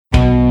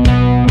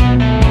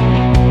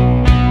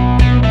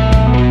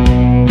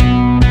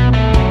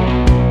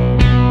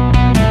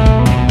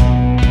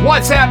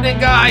What's happening,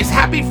 guys?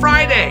 Happy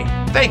Friday.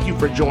 Thank you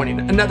for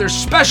joining another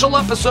special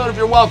episode of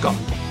You're Welcome.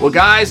 Well,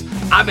 guys,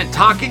 I've been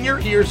talking your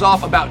ears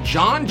off about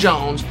Jon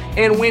Jones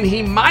and when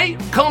he might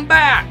come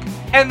back.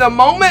 And the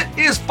moment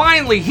is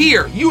finally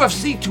here.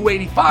 UFC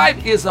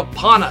 285 is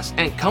upon us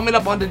and coming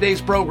up on today's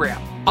program.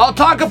 I'll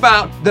talk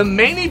about the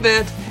main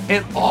event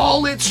and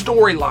all its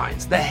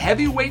storylines, the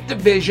heavyweight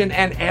division,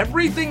 and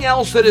everything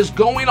else that is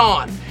going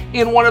on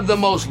in one of the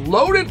most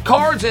loaded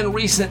cards in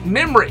recent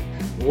memory.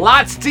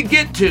 Lots to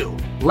get to.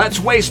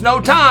 Let's waste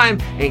no time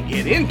and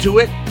get into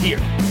it here.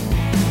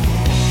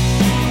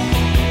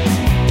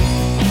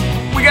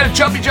 We got a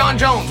chubby Jon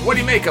Jones. What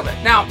do you make of it?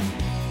 Now,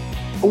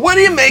 what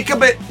do you make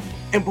of it,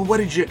 and what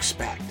did you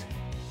expect?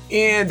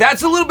 And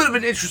that's a little bit of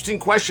an interesting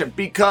question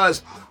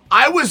because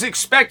I was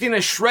expecting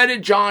a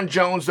shredded Jon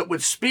Jones that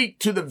would speak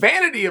to the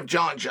vanity of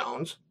Jon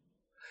Jones.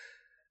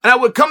 And I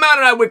would come out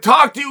and I would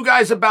talk to you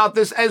guys about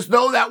this as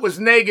though that was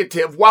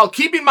negative while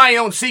keeping my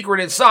own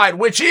secret inside,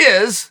 which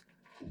is,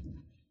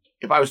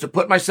 if I was to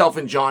put myself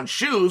in Jon's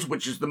shoes,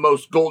 which is the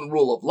most golden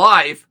rule of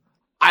life,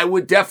 I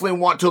would definitely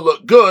want to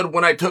look good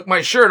when I took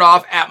my shirt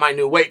off at my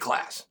new weight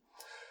class.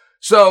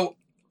 So,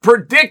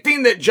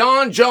 predicting that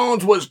Jon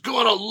Jones was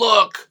going to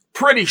look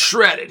pretty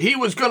shredded. He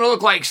was going to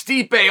look like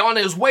Stipe on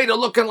his way to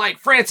looking like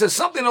Francis,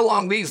 something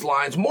along these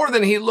lines, more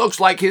than he looks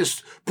like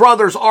his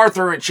brothers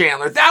Arthur and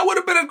Chandler. That would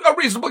have been a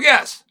reasonable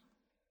guess.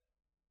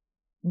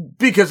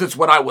 Because it's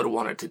what I would have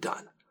wanted to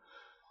done.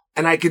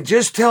 And I can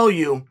just tell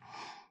you,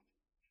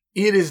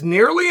 it is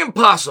nearly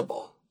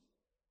impossible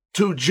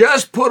to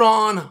just put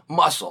on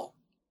muscle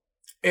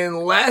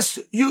unless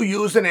you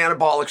use an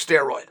anabolic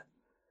steroid.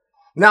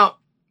 Now,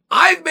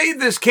 I've made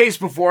this case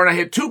before and I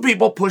had two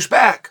people push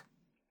back.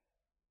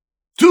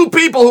 Two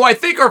people who I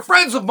think are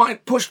friends of mine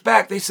pushed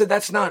back. They said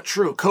that's not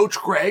true. Coach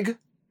Greg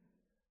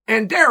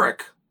and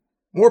Derek,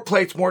 more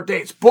plates, more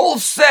dates,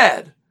 both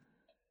said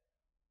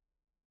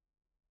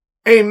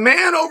a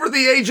man over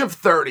the age of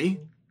 30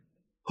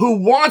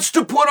 who wants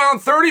to put on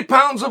 30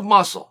 pounds of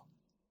muscle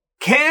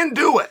can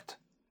do it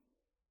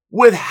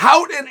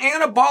without an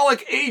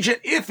anabolic agent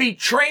if he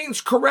trains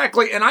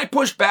correctly. And I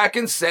pushed back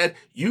and said,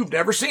 you've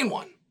never seen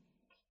one.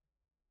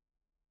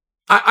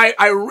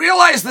 I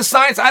realize the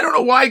science. I don't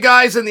know why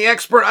guys in the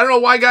expert, I don't know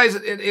why guys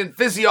in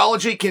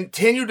physiology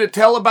continue to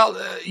tell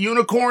about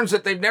unicorns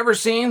that they've never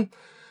seen,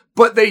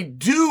 but they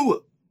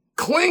do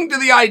cling to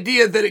the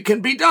idea that it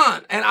can be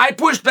done. And I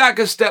pushed back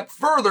a step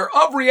further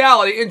of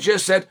reality and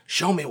just said,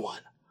 show me one.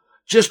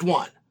 Just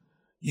one.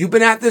 You've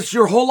been at this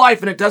your whole life,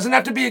 and it doesn't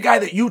have to be a guy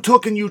that you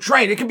took and you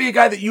trained. It can be a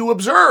guy that you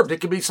observed.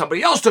 It could be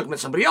somebody else took him and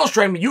somebody else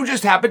trained him. You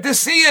just happened to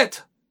see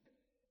it.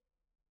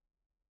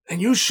 And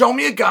you show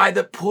me a guy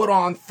that put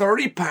on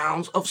 30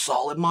 pounds of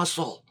solid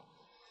muscle.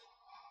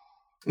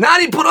 Not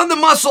he put on the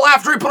muscle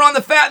after he put on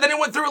the fat, then he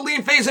went through a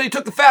lean phase and he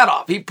took the fat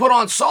off. He put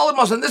on solid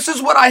muscle, and this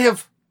is what I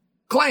have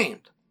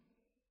claimed.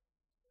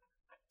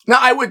 Now,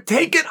 I would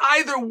take it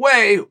either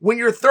way when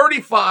you're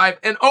 35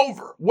 and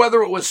over,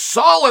 whether it was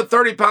solid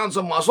 30 pounds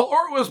of muscle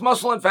or it was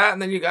muscle and fat,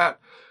 and then you got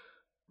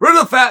rid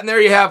of the fat, and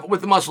there you have with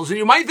the muscles. And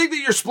you might think that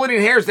you're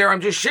splitting hairs there. I'm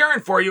just sharing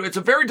for you. It's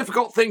a very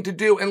difficult thing to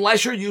do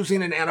unless you're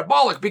using an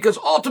anabolic, because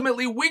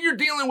ultimately when you're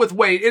dealing with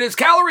weight, it is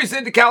calories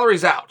in to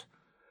calories out.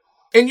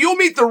 And you'll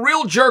meet the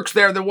real jerks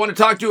there that want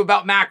to talk to you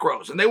about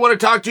macros, and they want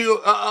to talk to you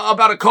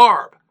about a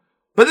carb.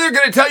 But they're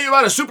going to tell you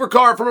about a super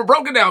carb from a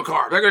broken down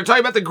carb. They're going to tell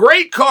you about the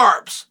great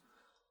carbs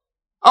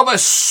of a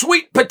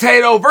sweet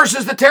potato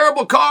versus the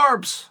terrible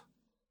carbs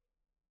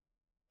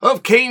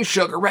of cane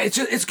sugar, right?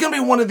 It's going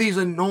to be one of these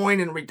annoying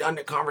and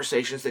redundant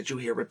conversations that you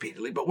hear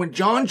repeatedly. But when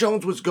Jon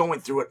Jones was going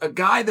through it, a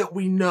guy that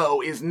we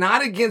know is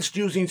not against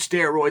using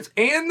steroids,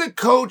 and the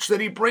coach that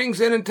he brings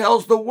in and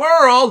tells the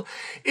world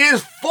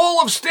is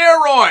full of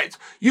steroids,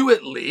 you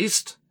at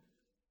least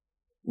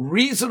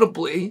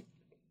reasonably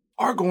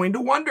are going to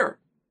wonder.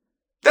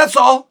 That's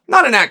all.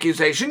 Not an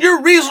accusation.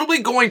 You're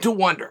reasonably going to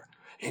wonder.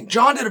 And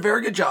Jon did a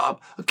very good job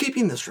of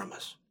keeping this from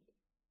us.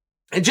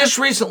 And just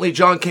recently,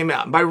 Jon came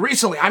out. And by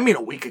recently, I mean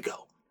a week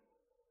ago.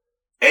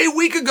 A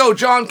week ago,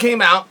 Jon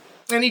came out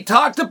and he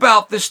talked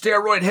about the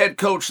steroid head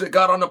coach that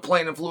got on a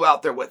plane and flew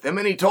out there with him.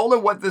 And he told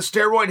him what the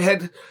steroid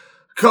head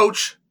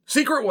coach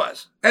secret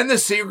was. And the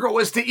secret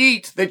was to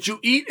eat. That you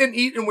eat,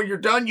 and when you're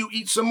done, you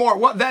eat some more.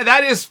 Well,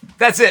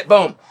 that's it.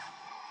 Boom.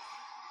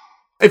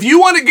 If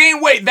you want to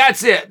gain weight,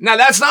 that's it. Now,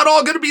 that's not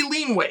all going to be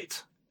lean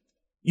weight.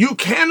 You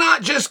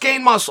cannot just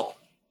gain muscle.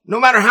 No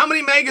matter how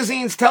many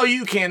magazines tell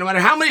you can, no matter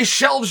how many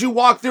shelves you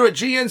walk through at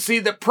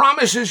GNC that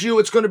promises you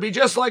it's going to be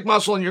just like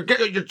muscle and you're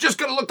just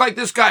going to look like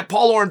this guy,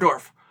 Paul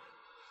Orndorff.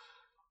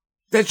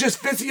 That's just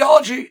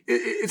physiology.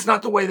 It's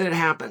not the way that it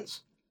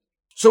happens.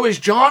 So as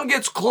Jon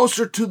gets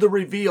closer to the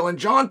reveal, and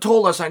Jon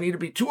told us I need to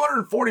be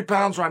 240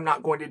 pounds or I'm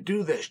not going to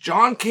do this.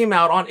 Jon came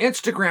out on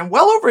Instagram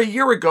well over a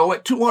year ago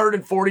at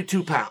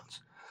 242 pounds.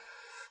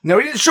 Now,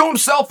 he didn't show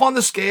himself on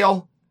the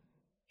scale.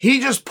 He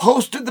just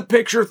posted the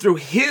picture through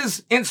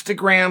his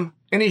Instagram,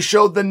 and he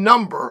showed the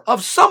number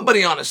of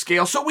somebody on a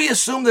scale, so we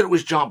assumed that it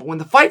was Jon. But when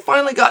the fight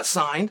finally got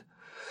signed,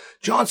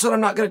 Jon said, I'm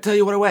not going to tell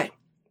you what I weigh.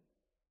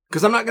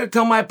 because I'm not going to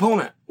tell my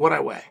opponent what I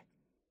weigh.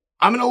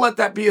 I'm going to let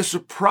that be a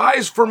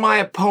surprise for my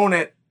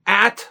opponent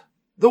at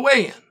the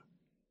weigh-in.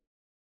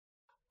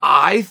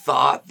 I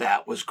thought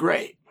that was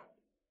great.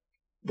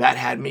 That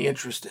had me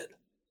interested.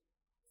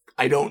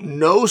 I don't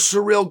know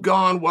Ciryl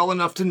Gane well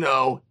enough to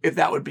know if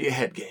that would be a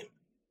head game.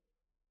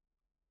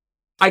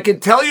 I can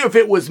tell you if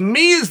it was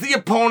me as the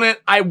opponent,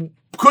 I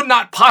could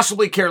not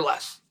possibly care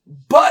less.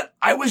 But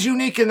I was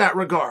unique in that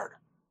regard.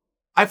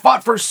 I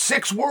fought for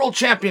 6 world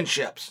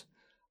championships.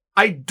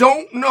 I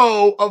don't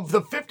know of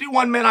the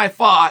 51 men I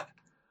fought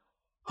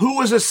who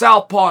was a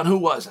southpaw and who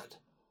wasn't.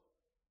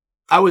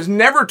 I was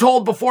never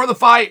told before the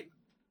fight.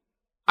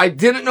 I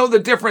didn't know the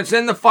difference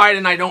in the fight,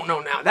 and I don't know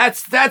now.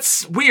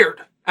 That's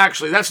weird,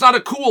 actually. That's not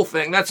a cool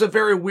thing. That's a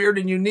very weird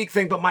and unique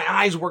thing, but my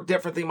eyes work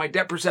differently. My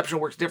depth perception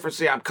works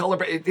differently. I'm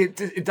colorblind.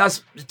 It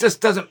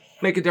just doesn't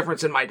make a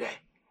difference in my day.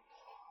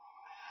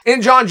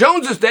 In Jon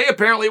Jones's day,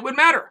 apparently it would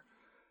matter.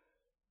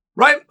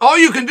 Right? All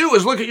you can do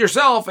is look at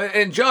yourself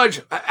and judge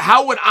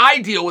how would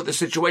I deal with the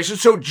situation.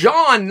 So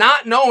Jon,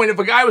 not knowing if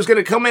a guy was going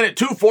to come in at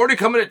 240,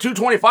 come in at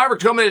 225, or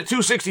come in at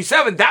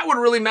 267, that would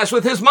really mess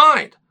with his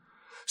mind.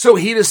 So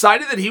he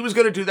decided that he was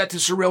going to do that to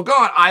Ciryl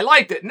Gane. I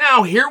liked it.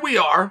 Now here we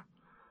are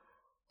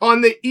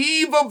on the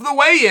eve of the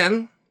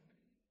weigh-in,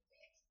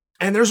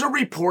 and there's a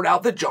report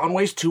out that Jon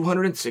weighs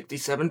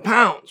 267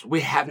 pounds.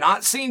 We have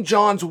not seen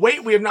Jon's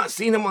weight. We have not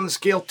seen him on the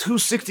scale.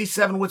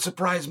 267 would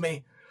surprise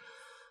me.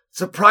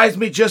 Surprised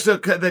me, just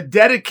the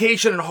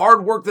dedication and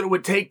hard work that it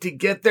would take to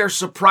get there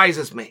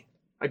surprises me.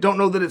 I don't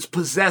know that it's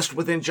possessed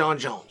within Jon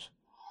Jones.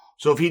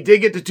 So if he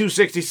did get to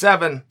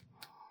 267,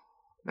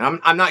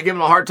 I'm not giving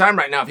him a hard time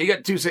right now. If he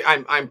got 260,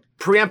 I'm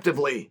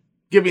preemptively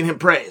giving him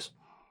praise.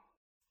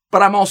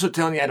 But I'm also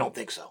telling you I don't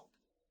think so.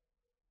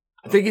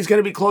 I think he's going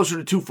to be closer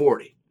to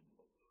 240.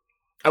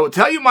 I will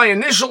tell you my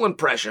initial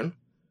impression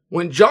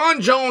when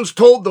Jon Jones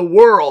told the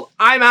world,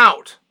 I'm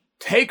out,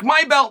 take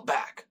my belt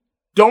back.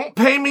 Don't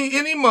pay me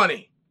any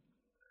money.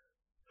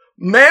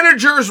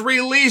 Managers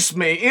release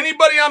me.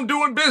 Anybody I'm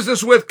doing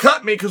business with,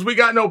 cut me because we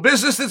got no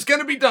business that's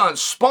going to be done.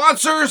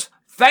 Sponsors,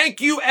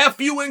 thank you,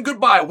 F you, and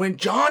goodbye. When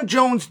Jon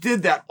Jones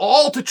did that,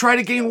 all to try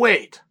to gain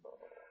weight,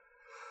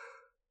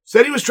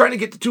 said he was trying to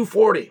get to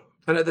 240.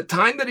 And at the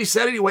time that he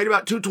said it, he weighed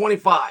about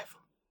 225.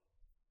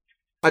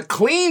 A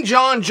clean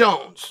Jon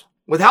Jones,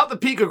 without the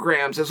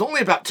picograms, is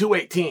only about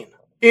 218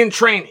 in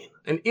training.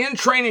 And in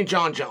training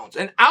Jon Jones.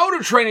 And out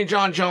of training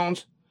Jon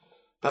Jones,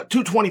 about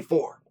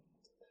 224.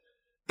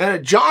 And a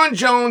Jon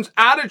Jones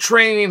out of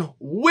training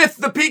with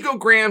the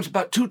picograms,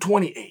 about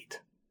 228.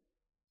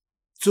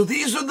 So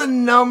these are the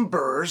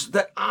numbers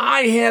that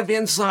I have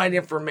inside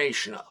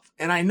information of.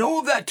 And I know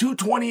of that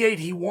 228,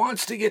 he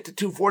wants to get to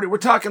 240. We're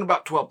talking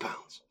about 12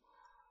 pounds.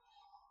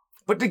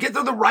 But to get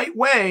there the right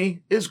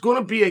way is going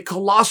to be a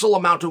colossal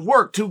amount of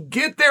work. To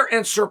get there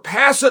and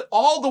surpass it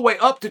all the way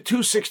up to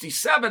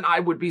 267, I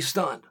would be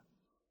stunned.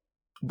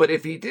 But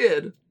if he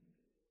did,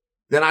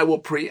 then I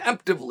will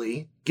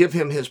preemptively give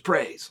him his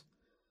praise.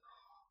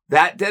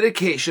 That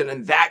dedication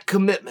and that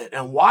commitment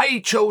and why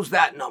he chose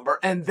that number.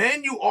 And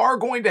then you are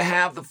going to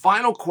have the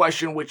final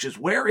question, which is,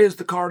 where is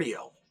the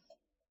cardio?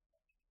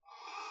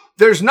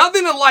 There's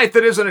nothing in life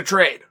that isn't a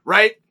trade,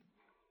 right?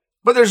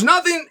 But there's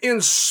nothing in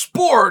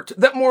sport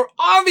that more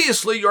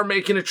obviously you're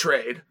making a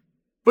trade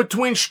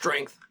between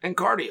strength and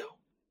cardio.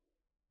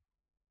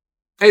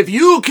 If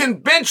you can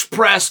bench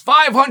press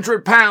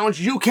 500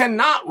 pounds, you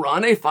cannot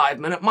run a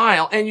 5-minute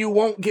mile, and you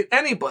won't get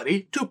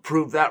anybody to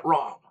prove that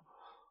wrong.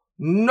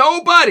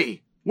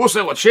 Nobody will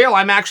say, well, Chael,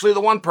 I'm actually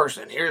the one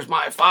person. Here's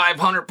my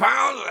 500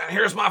 pounds, and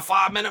here's my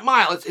 5-minute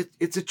mile.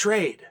 It's a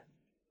trade.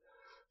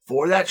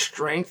 For that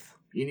strength,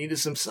 you needed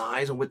some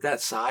size, and with that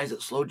size,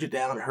 it slowed you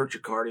down and hurt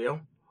your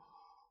cardio.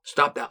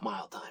 Stop that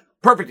mile time.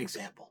 Perfect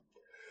example.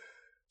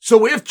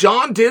 So if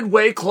Jon did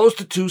weigh close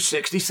to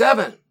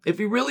 267, if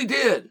he really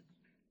did,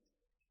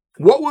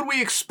 what would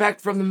we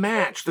expect from the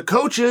match? The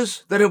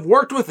coaches that have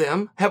worked with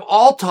him have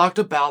all talked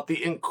about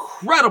the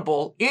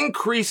incredible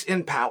increase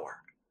in power.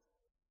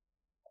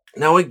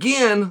 Now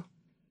again,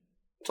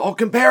 it's all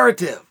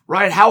comparative,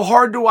 right? How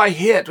hard do I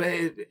hit?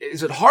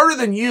 Is it harder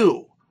than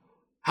you?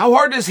 How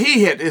hard does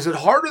he hit? Is it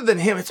harder than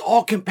him? It's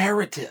all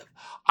comparative.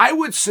 I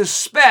would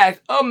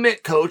suspect a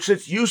mitt coach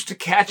that's used to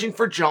catching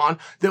for Jon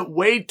that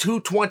weighed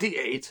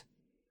 228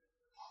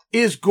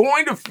 is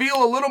going to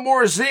feel a little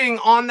more zing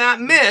on that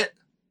mitt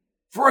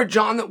for a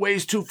Jon that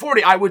weighs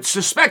 240. I would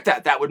suspect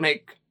that. That would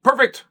make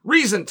perfect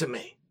reason to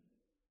me.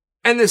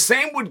 And the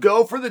same would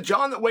go for the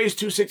Jon that weighs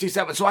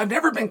 267. So I've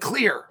never been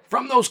clear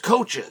from those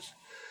coaches.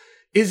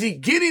 Is he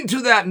getting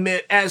to that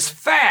mitt as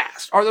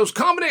fast? Are those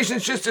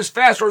combinations just as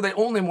fast, or are they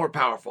only more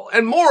powerful?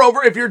 And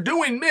moreover, if you're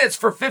doing mitts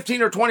for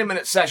 15 or 20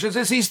 minute sessions,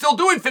 is he still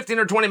doing 15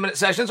 or 20 minute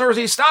sessions, or is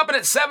he stopping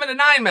at 7 to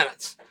 9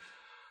 minutes?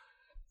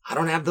 I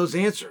don't have those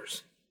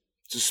answers.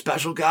 It's a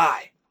special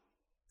guy.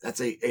 That's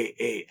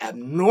a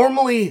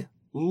abnormally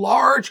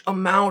large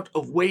amount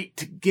of weight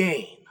to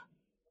gain.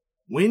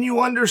 When you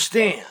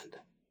understand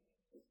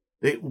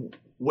that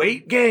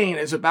weight gain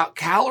is about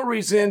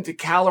calories in to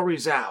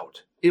calories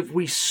out, if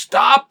we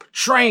stop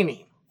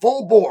training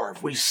full bore,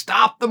 if we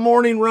stop the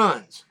morning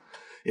runs,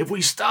 if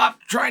we stop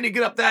trying to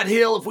get up that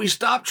hill, if we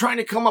stop trying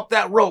to come up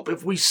that rope,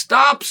 if we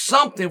stop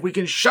something, if we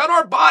can shut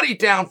our body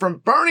down from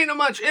burning as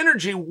much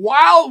energy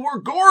while we're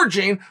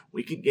gorging,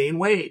 we can gain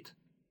weight.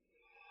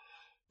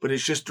 But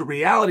it's just the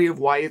reality of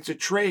why it's a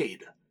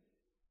trade.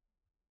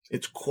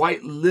 It's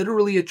quite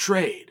literally a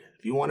trade.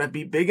 If you want to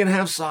be big and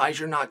have size,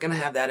 you're not going to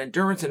have that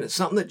endurance, and it's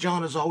something that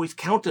John has always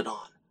counted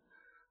on.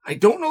 I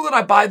don't know that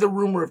I buy the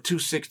rumor of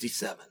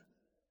 267.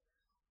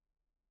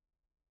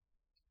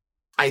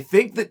 I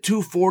think that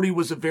 240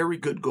 was a very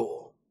good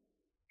goal.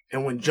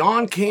 And when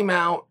John came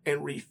out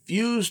and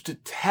refused to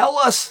tell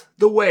us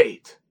the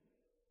weight,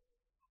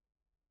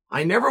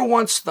 I never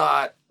once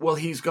thought, well,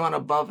 he's gone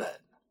above it.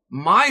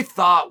 My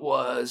thought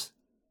was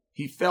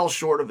he fell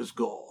short of his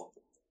goal.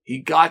 He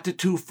got to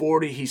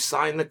 240. He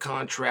signed the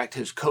contract.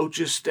 His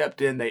coaches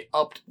stepped in. They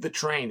upped the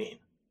training.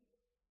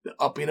 The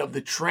upping of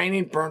the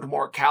training burned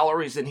more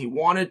calories than he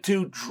wanted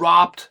to,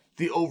 dropped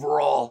the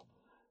overall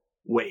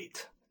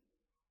weight.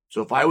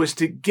 So if I was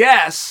to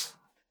guess,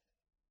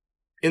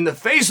 in the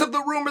face of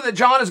the rumor that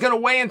John is going to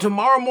weigh in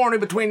tomorrow morning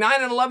between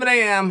 9 and 11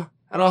 a.m.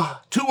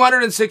 at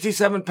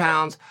 267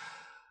 pounds,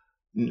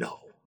 no.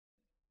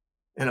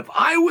 And if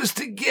I was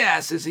to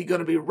guess, is he going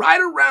to be right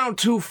around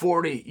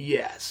 240?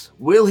 Yes.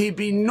 Will he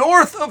be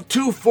north of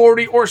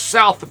 240 or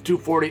south of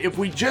 240? If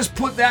we just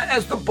put that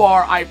as the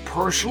bar, I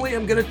personally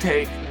am going to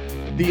take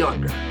the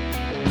under.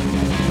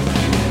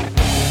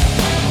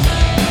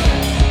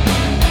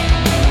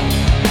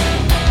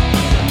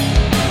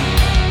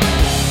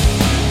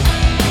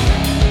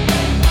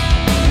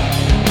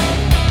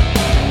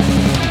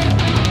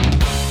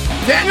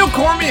 Daniel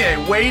Cormier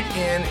weighed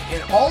in,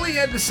 and all he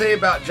had to say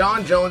about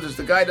John Jones is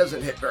the guy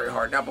doesn't hit very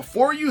hard. Now,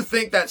 before you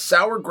think that's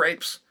sour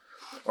grapes,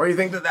 or you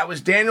think that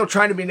was Daniel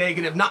trying to be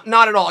negative, not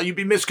at all. You'd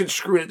be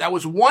misconstruing it. That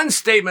was one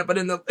statement, but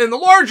in the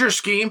larger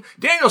scheme,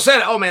 Daniel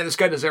said, oh man, this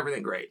guy does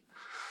everything great.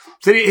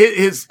 So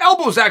his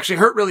elbows actually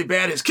hurt really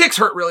bad. His kicks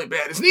hurt really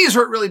bad. His knees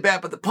hurt really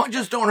bad, but the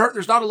punches don't hurt.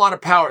 There's not a lot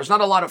of power. There's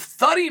not a lot of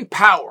thudding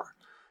power.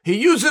 He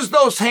uses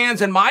those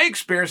hands, in my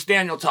experience,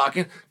 Daniel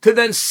talking, to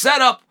then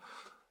set up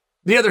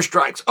the other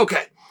strikes.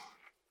 Okay.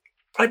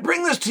 I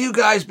bring this to you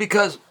guys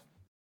because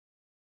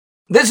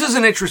this is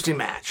an interesting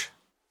match.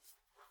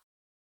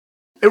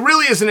 It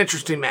really is an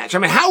interesting match. I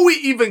mean, how we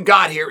even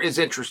got here is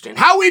interesting.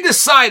 How we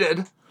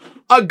decided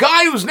a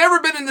guy who's never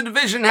been in the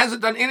division,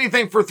 hasn't done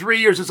anything for 3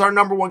 years, is our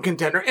number one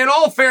contender. In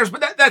all fairness,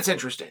 but that's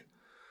interesting.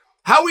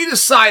 How we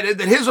decided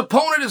that his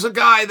opponent is a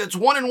guy that's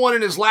 1-1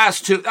 in his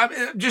last two.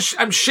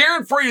 I'm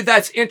sharing for you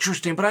that's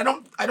interesting, but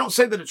I don't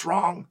say that it's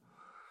wrong.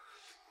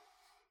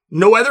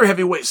 No other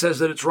heavyweight says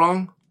that it's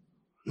wrong.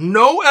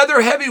 No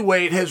other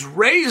heavyweight has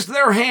raised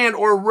their hand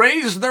or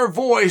raised their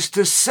voice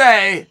to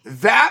say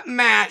that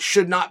match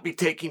should not be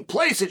taking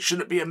place. It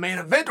shouldn't be a main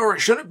event, or it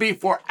shouldn't be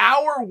for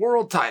our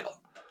world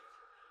title.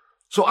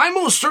 So I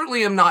most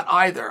certainly am not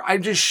either. I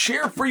just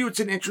share for you it's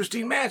an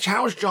interesting match.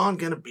 How is John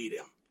going to beat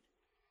him?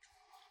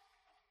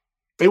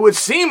 It would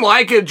seem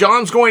like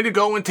John's going to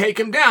go and take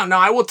him down. Now,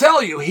 I will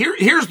tell you,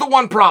 here's the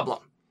one problem.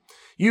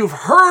 You've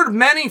heard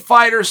many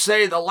fighters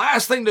say the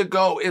last thing to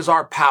go is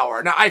our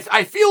power. Now,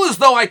 I feel as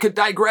though I could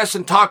digress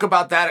and talk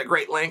about that at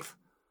great length.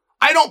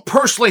 I don't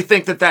personally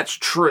think that that's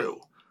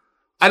true.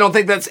 I don't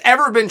think that's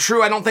ever been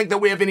true. I don't think that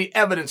we have any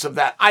evidence of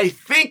that. I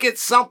think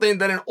it's something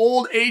that an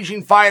old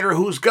aging fighter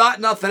who's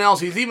got nothing else,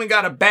 he's even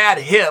got a bad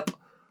hip,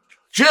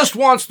 just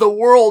wants the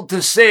world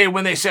to say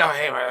when they say, oh,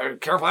 hey,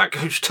 careful, that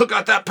guy still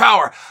got that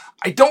power.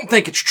 I don't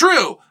think it's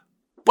true.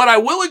 But I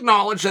will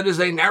acknowledge that is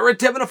a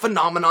narrative and a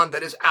phenomenon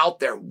that is out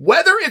there.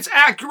 Whether it's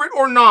accurate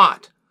or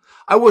not,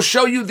 I will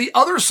show you the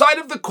other side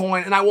of the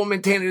coin, and I will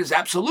maintain it is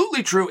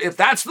absolutely true. If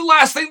that's the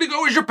last thing to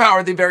go is your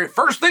power, the very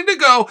first thing to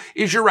go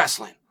is your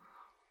wrestling.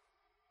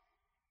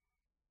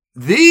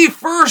 The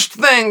first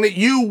thing that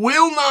you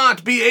will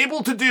not be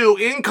able to do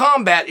in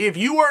combat if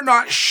you are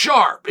not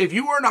sharp, if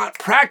you are not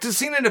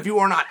practicing it, if you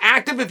are not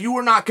active, if you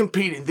are not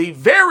competing, the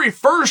very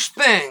first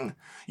thing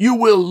you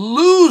will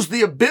lose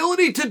the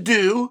ability to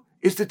do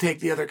is to take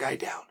the other guy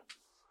down.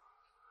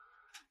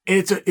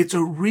 And it's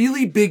a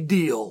really big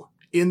deal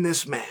in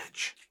this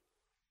match.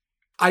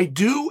 I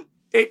do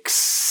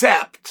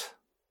accept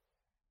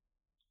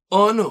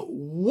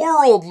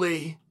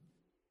unworldly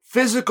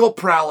physical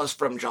prowess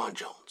from John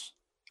Jones.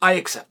 I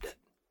accept it.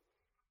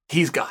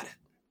 He's got it.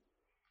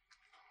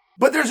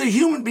 But there's a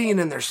human being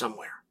in there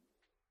somewhere.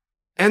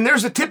 And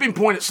there's a tipping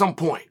point at some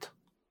point.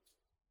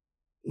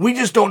 We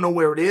just don't know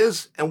where it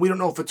is, and we don't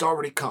know if it's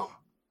already come.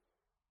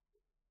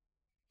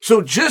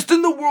 So just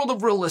in the world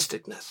of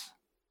realisticness,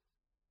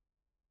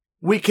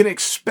 we can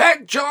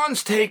expect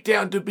John's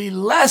takedown to be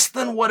less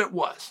than what it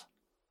was.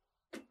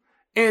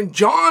 And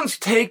John's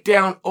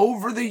takedown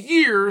over the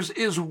years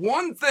is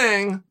one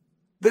thing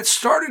that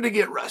started to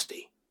get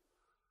rusty.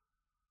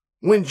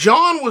 When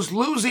John was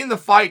losing the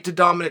fight to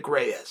Dominic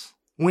Reyes,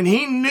 when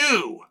he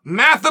knew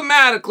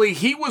mathematically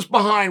he was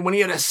behind, when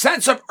he had a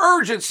sense of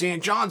urgency,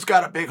 and John's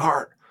got a big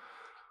heart,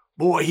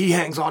 boy, he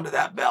hangs on to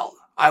that belt.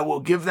 I will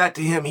give that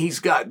to him. He's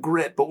got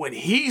grit. But when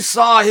he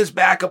saw his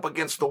back up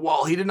against the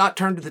wall, he did not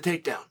turn to the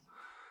takedown.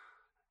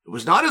 It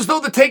was not as though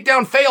the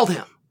takedown failed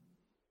him.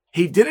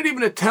 He didn't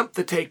even attempt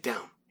the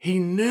takedown. He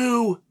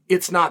knew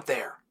it's not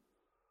there.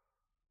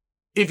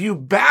 If you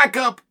back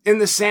up in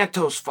the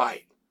Santos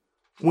fight,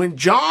 when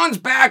John's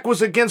back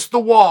was against the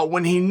wall,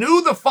 when he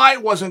knew the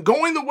fight wasn't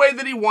going the way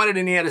that he wanted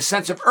and he had a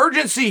sense of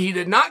urgency, he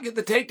did not get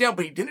the takedown,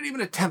 but he didn't even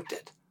attempt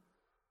it.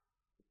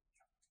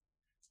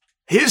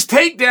 His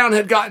takedown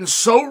had gotten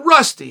so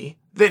rusty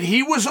that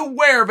he was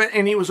aware of it,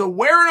 and he was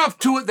aware enough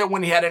to it that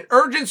when he had an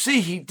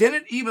urgency, he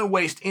didn't even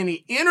waste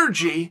any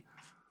energy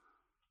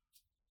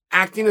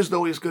acting as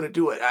though he was going to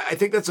do it. I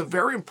think that's a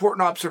very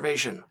important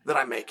observation that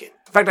I'm making.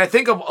 In fact, I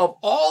think of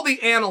all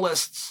the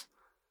analysts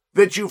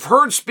that you've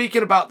heard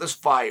speaking about this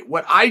fight,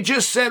 what I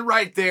just said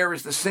right there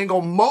is the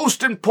single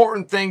most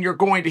important thing you're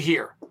going to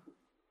hear.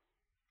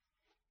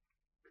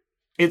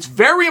 It's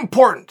very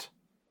important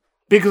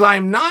because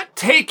I'm not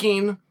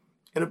taking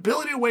an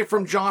ability away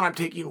from John. I'm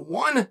taking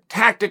one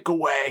tactic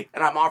away,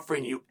 and I'm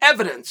offering you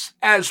evidence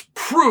as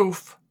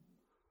proof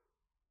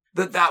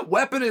that that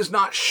weapon is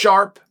not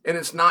sharp and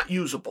it's not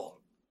usable.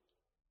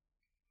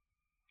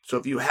 So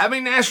if you have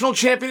a national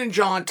champion in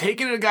John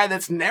taking a guy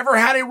that's never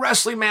had a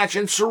wrestling match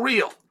in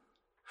Surreal,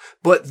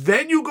 but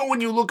then you go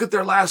and you look at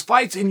their last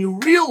fights and you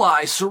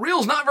realize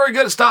Surreal's not very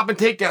good at stopping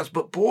takedowns,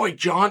 but boy,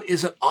 John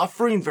isn't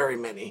offering very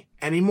many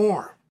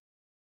anymore.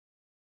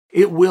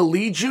 It will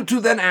lead you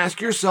to then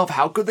ask yourself,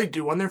 how could they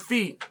do on their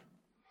feet?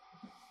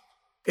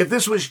 If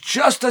this was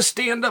just a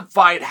stand-up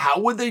fight, how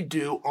would they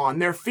do on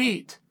their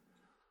feet?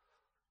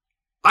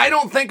 I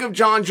don't think of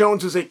John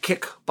Jones as a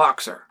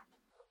kickboxer.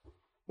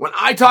 When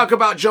I talk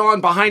about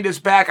John behind his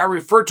back, I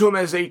refer to him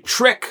as a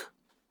trick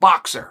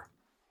boxer.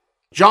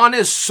 John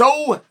is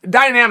so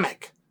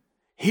dynamic.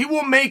 He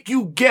will make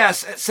you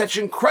guess at such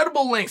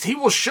incredible lengths. He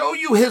will show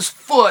you his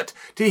foot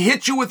to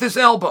hit you with his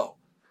elbow.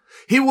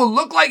 He will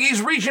look like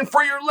he's reaching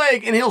for your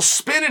leg and he'll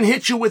spin and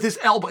hit you with his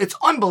elbow. It's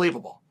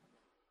unbelievable.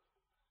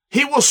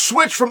 He will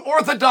switch from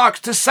orthodox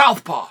to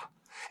southpaw.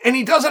 And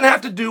he doesn't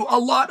have to do a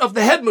lot of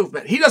the head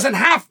movement. He doesn't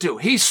have to.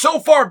 He's so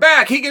far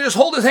back, he can just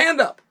hold his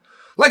hand up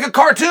like a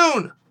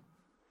cartoon.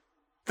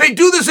 They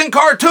do this in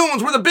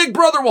cartoons where the big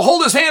brother will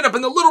hold his hand up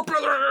and the little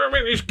brother,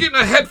 he's getting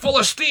a head full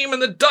of steam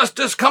and the dust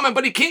is coming,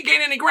 but he can't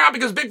gain any ground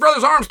because big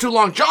brother's arm's too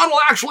long. John will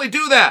actually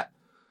do that.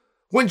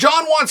 When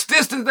John wants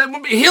distance,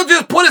 he'll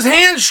just put his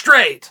hands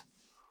straight.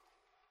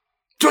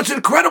 So it's an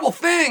incredible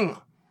thing.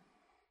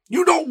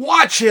 You don't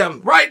watch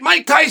him, right?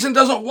 Mike Tyson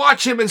doesn't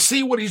watch him and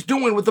see what he's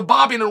doing with the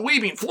bobbing and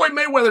weaving. Floyd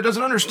Mayweather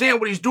doesn't understand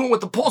what he's doing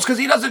with the pulls because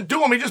he doesn't do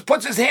them. He just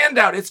puts his hand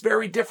out. It's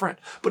very different.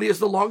 But he has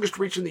the longest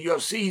reach in the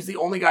UFC. He's the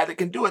only guy that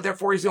can do it.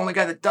 Therefore, he's the only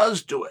guy that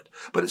does do it.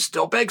 But it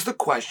still begs the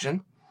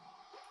question,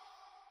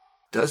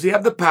 does he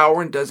have the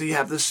power and does he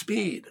have the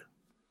speed?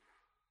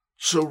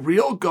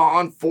 Surreal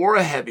Gone for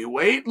a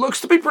heavyweight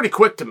looks to be pretty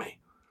quick to me.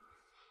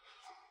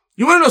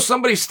 You want to know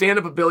somebody's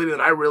stand-up ability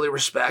that I really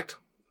respect?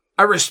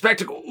 I respect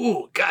to go,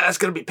 ooh, God, that's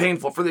going to be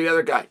painful for the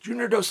other guy.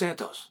 Junior Dos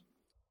Santos.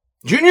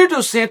 Junior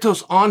Dos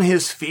Santos on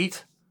his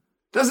feet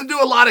doesn't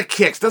do a lot of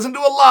kicks, doesn't do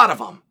a lot of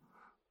them.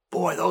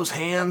 Boy, those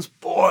hands,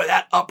 boy,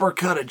 that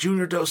uppercut of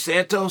Junior Dos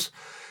Santos.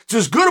 It's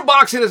as good a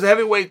boxing as the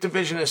heavyweight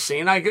division has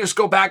seen. I just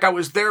go back, I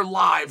was there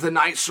live the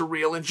night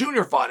Surreal and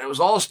Junior fought. It was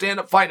all a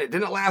stand-up fight. It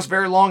didn't last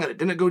very long, and it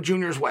didn't go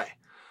Junior's way.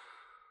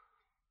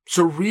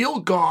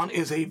 Surreal Gone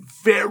is a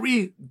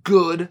very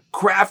good,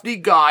 crafty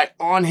guy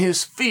on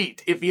his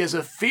feet. If he has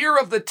a fear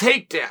of the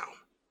takedown,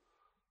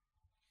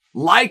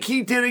 like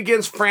he did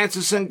against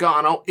Francis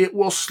Ngannou, it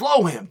will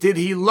slow him. Did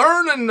he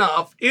learn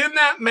enough in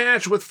that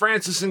match with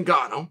Francis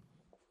Ngannou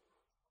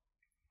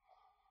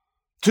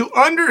to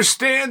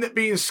understand that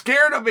being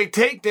scared of a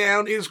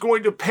takedown is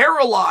going to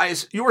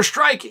paralyze your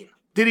striking?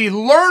 Did he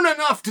learn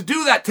enough to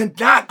do that, to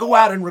not go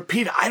out and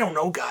repeat it? I don't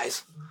know,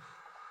 guys.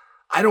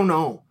 I don't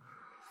know.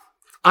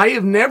 I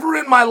have never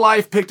in my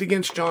life picked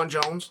against John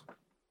Jones.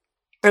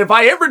 And if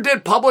I ever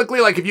did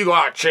publicly, like if you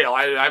go, chill,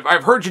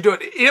 I've heard you do it.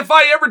 If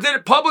I ever did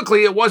it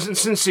publicly, it wasn't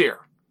sincere.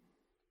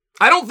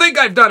 I don't think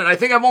I've done it. I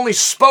think I've only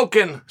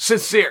spoken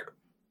sincere.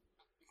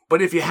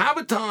 But if you have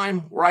a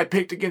time where I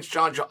picked against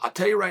John Jones, I'll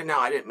tell you right now,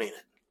 I didn't mean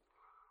it.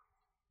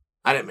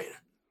 I didn't mean it.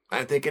 I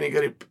didn't think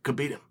anybody could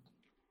beat him.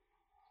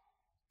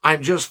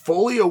 I'm just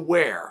fully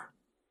aware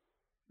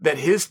that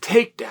his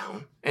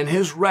takedown and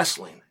his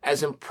wrestling,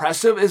 as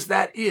impressive as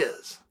that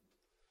is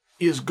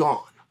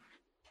gone.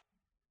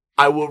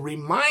 I will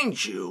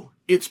remind you,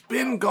 it's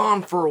been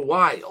gone for a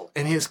while,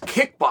 and his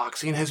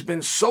kickboxing has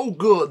been so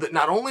good that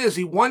not only has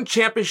he won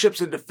championships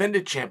and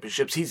defended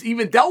championships, he's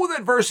even dealt with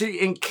adversity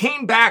and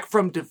came back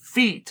from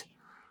defeat.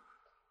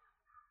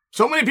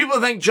 So many people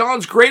think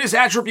John's greatest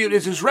attribute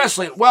is his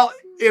wrestling. Well,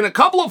 in a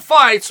couple of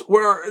fights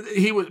where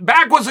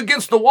back was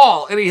against the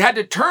wall and he had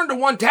to turn to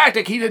one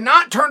tactic, he did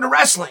not turn to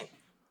wrestling.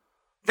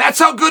 That's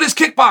how good his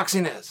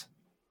kickboxing is.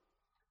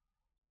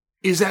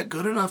 Is that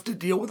good enough to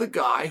deal with a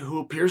guy who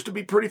appears to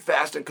be pretty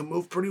fast and can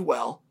move pretty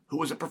well, who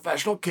was a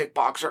professional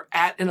kickboxer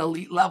at an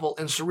elite level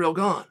in Surreal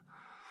Gone?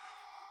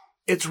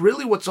 It's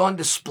really what's on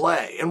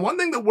display. And one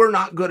thing that we're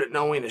not good at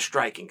knowing is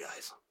striking,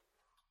 guys.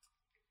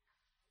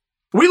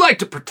 We like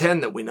to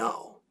pretend that we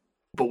know,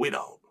 but we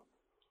don't.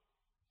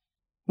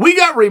 We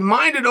got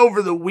reminded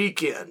over the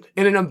weekend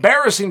in an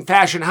embarrassing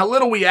fashion how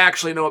little we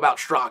actually know about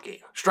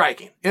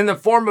striking in the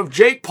form of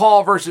Jake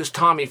Paul versus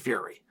Tommy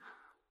Fury.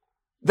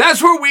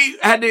 That's where we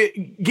had to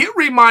get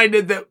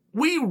reminded that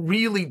we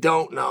really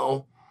don't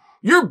know.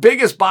 Your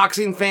biggest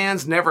boxing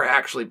fans never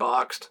actually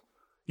boxed.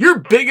 Your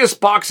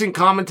biggest boxing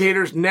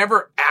commentators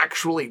never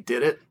actually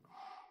did it.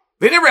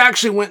 They never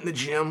actually went in the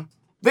gym.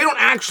 They don't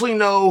actually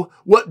know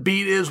what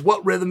beat is,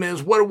 what rhythm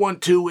is, what a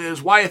 1-2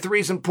 is, why a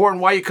 3 is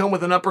important, why you come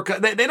with an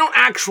uppercut. They don't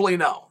actually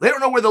know. They don't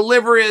know where the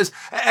liver is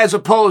as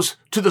opposed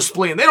to the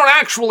spleen. They don't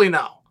actually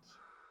know.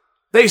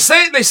 They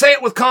say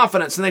it with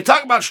confidence, and they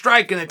talk about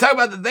striking. They talk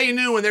about that they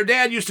knew and their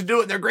dad used to do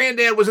it, and their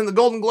granddad was in the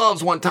Golden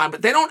Gloves one time,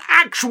 but they don't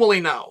actually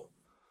know.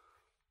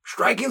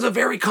 Striking's a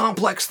very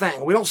complex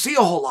thing. We don't see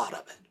a whole lot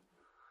of it.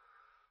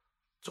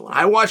 So when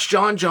I watch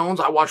Jon Jones,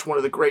 I watch one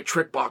of the great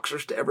trick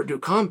boxers to ever do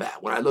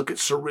combat. When I look at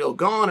Ciryl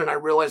Gane and I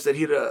realize that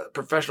he had a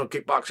professional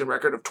kickboxing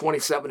record of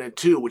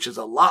 27-2, which is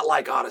a lot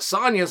like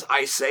Adesanya's,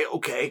 I say,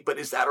 okay, but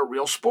is that a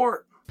real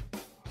sport?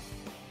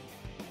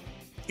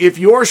 If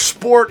your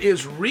sport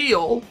is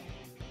real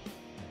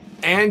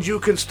and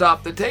you can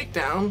stop the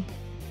takedown,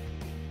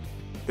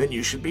 then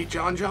you should beat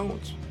Jon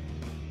Jones.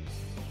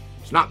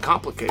 It's not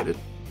complicated.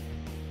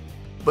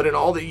 But in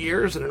all the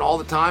years and in all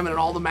the time and in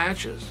all the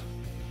matches,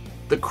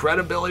 the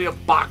credibility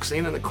of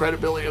boxing and the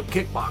credibility of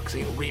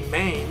kickboxing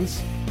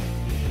remains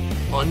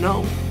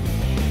unknown.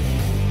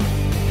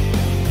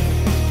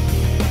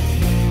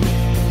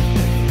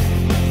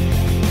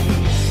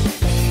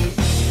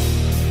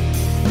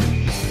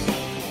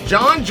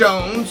 Jon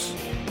Jones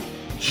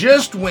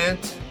just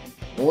went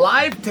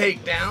live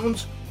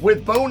takedowns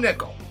with Bo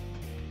Nickal.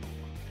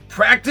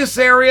 Practice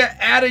area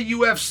at a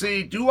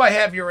UFC. Do I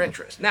have your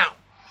interest? Now,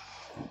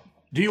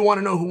 do you want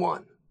to know who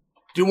won?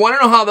 Do you want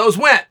to know how those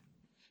went?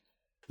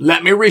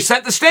 Let me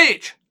reset the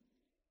stage.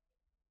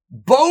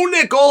 Bo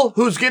Nickal,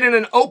 who's getting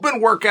an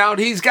open workout,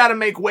 he's got to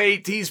make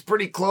weight. He's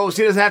pretty close.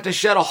 He doesn't have to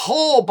shed a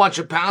whole bunch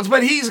of pounds,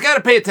 but he's got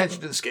to pay attention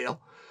to the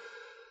scale.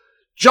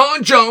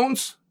 Jon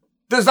Jones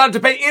does not have to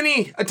pay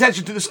any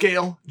attention to the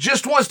scale.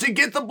 Just wants to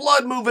get the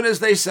blood moving, as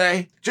they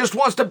say. Just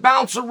wants to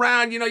bounce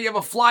around. You know, you have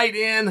a flight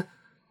in.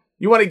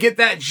 You want to get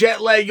that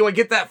jet lag. You want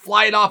to get that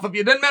flight off of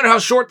you. It doesn't matter how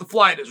short the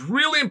flight is.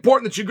 Really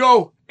important that you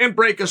go and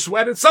break a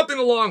sweat. It's something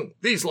along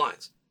these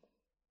lines.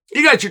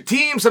 You got your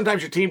team.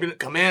 Sometimes your team didn't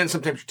come in.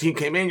 Sometimes your team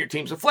came in. Your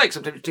team's a flake.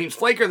 Sometimes your team's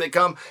flaker. They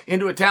come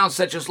into a town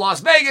such as Las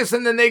Vegas,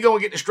 and then they go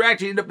and get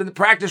distracted. You end up in the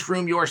practice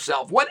room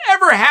yourself.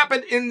 Whatever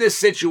happened in this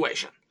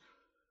situation,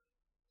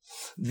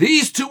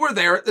 these two were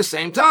there at the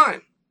same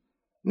time.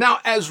 Now,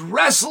 as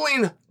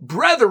wrestling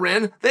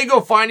brethren, they go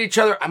find each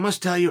other. I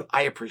must tell you,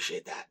 I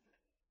appreciate that.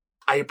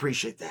 I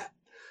appreciate that.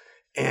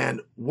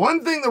 And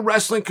one thing the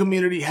wrestling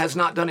community has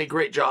not done a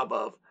great job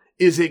of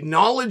is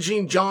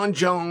acknowledging Jon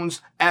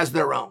Jones as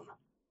their own.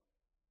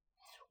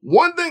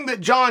 One thing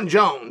that Jon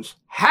Jones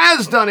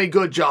has done a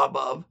good job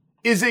of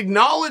is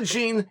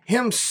acknowledging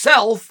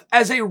himself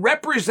as a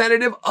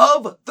representative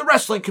of the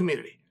wrestling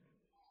community.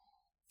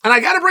 And I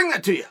got to bring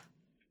that to you.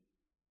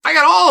 I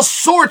got all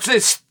sorts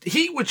of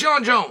heat with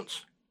Jon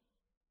Jones.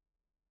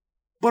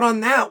 But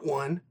on that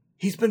one,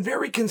 he's been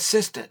very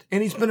consistent,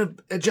 and he's been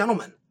a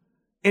gentleman.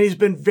 And he's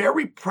been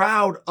very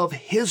proud of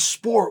his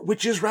sport,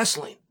 which is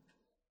wrestling.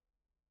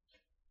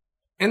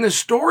 And the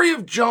story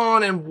of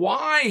Jon and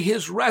why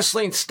his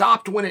wrestling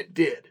stopped when it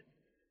did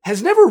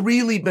has never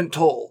really been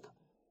told.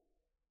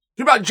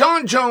 About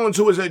Jon Jones,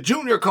 who was a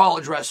junior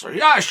college wrestler.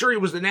 Yeah, sure, he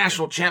was the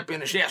national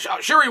champion. Yeah,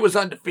 sure, he was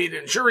undefeated.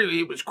 And sure,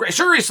 he was great.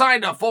 Sure, he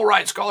signed a full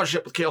ride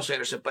scholarship with Cael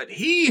Sanderson. But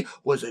he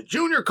was a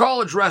junior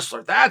college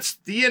wrestler. That's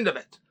the end of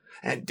it.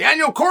 And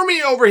Daniel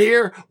Cormier over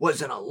here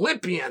was an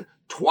Olympian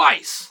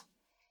twice.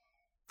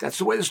 That's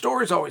the way the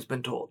story's always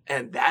been told.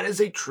 And that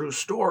is a true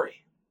story.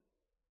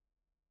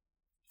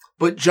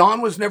 But Jon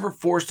was never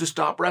forced to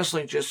stop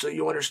wrestling, just so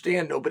you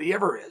understand. Nobody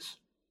ever is.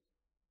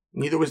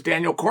 Neither was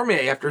Daniel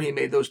Cormier after he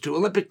made those 2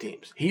 Olympic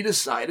teams. He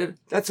decided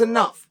that's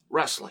enough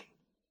wrestling.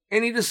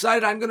 And he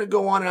decided, I'm going to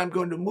go on and I'm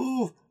going to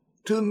move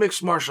to the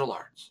mixed martial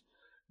arts.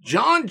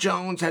 Jon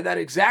Jones had that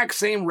exact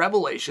same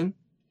revelation.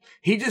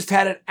 He just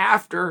had it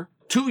after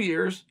 2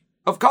 years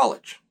of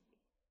college.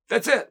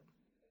 That's it.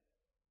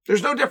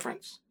 There's no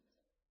difference.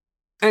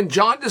 And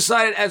Jon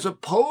decided, as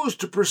opposed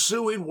to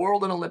pursuing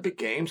world and Olympic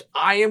games,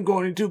 I am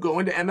going to go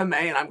into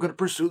MMA and I'm going to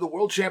pursue the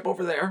world championship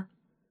over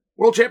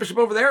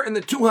there in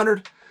the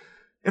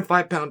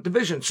 205-pound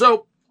division.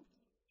 So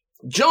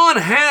Jon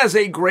has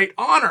a great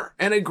honor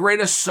and a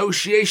great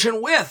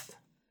association with.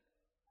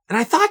 And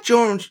I thought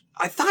Jon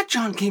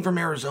came from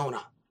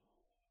Arizona.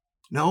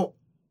 No,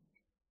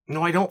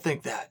 I don't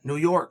think that. New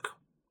York.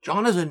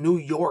 Jon is a New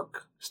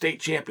York state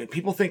champion.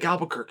 People think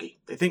Albuquerque.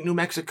 They think New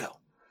Mexico.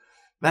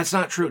 That's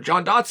not true.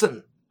 John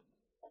Dodson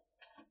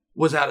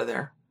was out of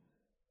there.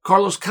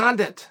 Carlos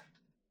Condit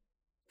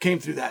came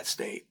through that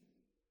state.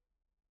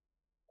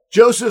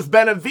 Joseph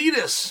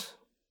Benavides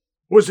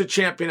was a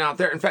champion out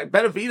there. In fact,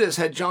 Benavidez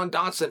had John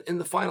Dodson in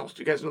the finals.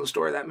 Do you guys know the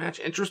story of that match?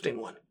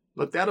 Interesting one.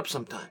 Look that up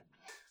sometime.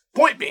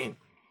 Point being,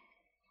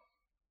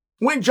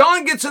 when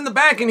John gets in the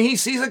back and he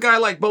sees a guy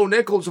like Bo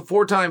Nickal, who's a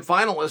 4-time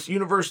finalist,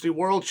 University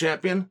World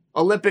Champion,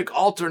 Olympic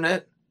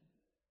alternate,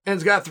 and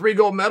has got 3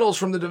 gold medals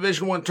from the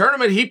Division I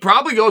tournament, he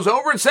probably goes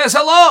over and says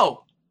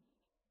hello.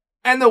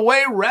 And the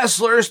way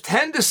wrestlers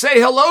tend to say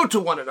hello to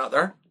one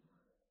another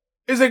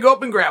is they go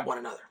up and grab one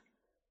another.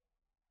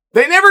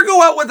 They never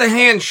go out with a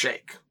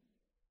handshake,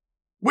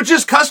 which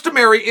is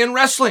customary in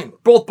wrestling,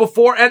 both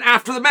before and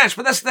after the match.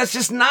 But that's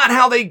just not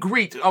how they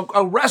greet.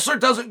 A wrestler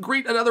doesn't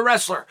greet another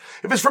wrestler.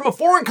 If it's from a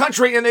foreign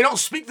country and they don't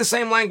speak the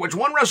same language,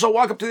 one wrestler will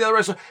walk up to the other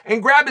wrestler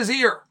and grab his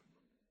ear.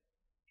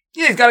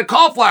 Yeah, he's got a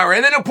cauliflower,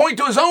 and then he'll point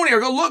to his own ear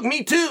and go, look,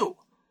 me too.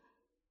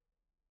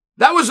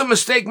 That was a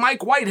mistake,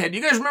 Mike Whitehead.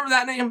 You guys remember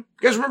that name?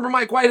 You guys remember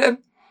Mike Whitehead?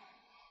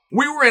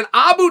 We were in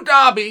Abu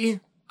Dhabi.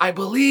 I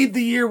believe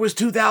the year was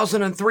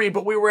 2003,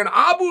 but we were in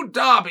Abu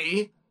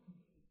Dhabi,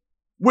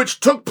 which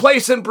took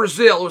place in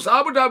Brazil. It was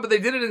Abu Dhabi, but they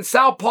did it in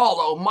Sao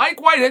Paulo.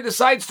 Mike Whitehead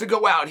decides to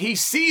go out. He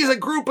sees a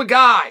group of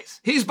guys.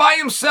 He's by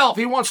himself.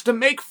 He wants to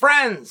make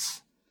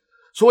friends.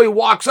 So he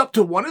walks up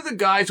to one of the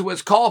guys who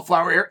has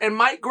cauliflower ear, and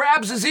Mike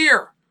grabs his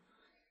ear.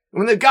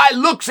 When the guy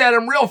looks at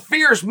him real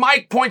fierce,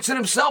 Mike points at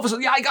himself and says,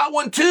 yeah, I got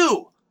one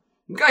too.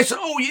 The guy said,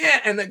 oh yeah.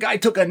 And the guy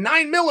took a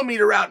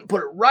 9mm out and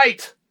put it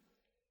right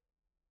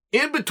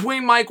in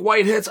between Mike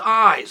Whitehead's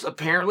eyes.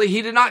 Apparently,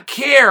 he did not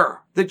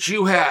care that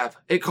you have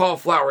a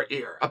cauliflower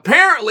ear.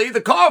 Apparently, the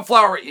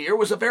cauliflower ear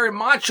was a very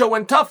macho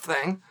and tough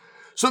thing.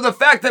 So the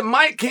fact that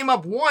Mike came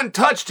up, 1,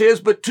 touched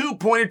his, but 2,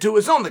 pointed to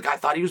his own, the guy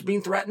thought he was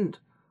being threatened.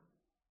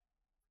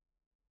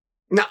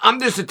 Now, I'm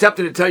just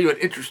attempting to tell you an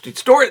interesting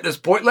story at this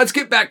point. Let's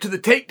get back to the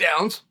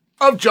takedowns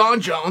of Jon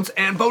Jones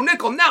and Bo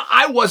Nickal. Now,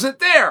 I wasn't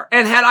there.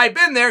 And had I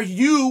been there,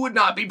 you would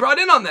not be brought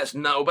in on this.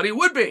 Nobody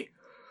would be.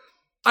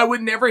 I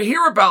would never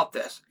hear about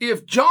this.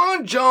 If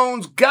Jon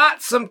Jones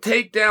got some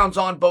takedowns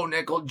on Bo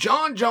Nickal,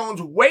 Jon Jones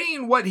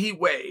weighing what he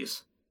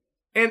weighs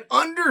and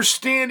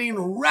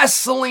understanding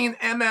wrestling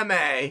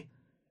MMA,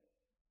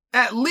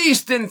 at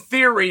least in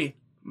theory,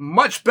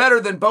 much better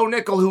than Bo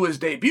Nickal, who is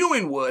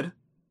debuting, would,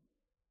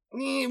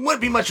 it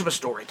wouldn't be much of a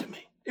story to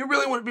me. It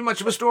really wouldn't be much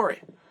of a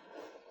story.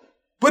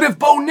 But if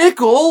Bo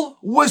Nickal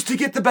was to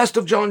get the best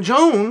of Jon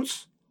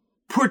Jones,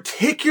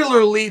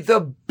 particularly the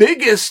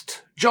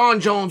biggest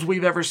Jon Jones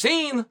we've ever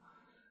seen,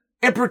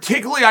 and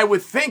particularly I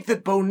would think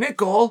that Bo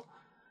Nickal,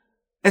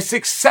 as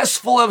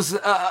successful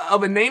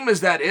of a name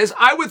as that is,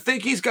 I would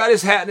think he's got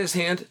his hat in his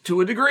hand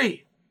to a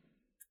degree.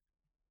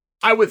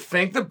 I would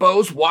think that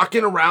Bo's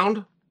walking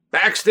around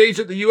backstage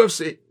at the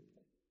UFC,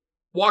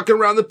 walking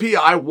around the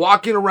PI,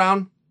 walking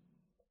around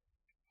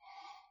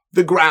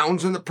the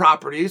grounds and the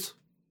properties,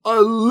 a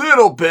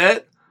little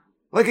bit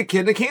like a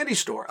kid in a candy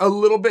store, a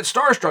little bit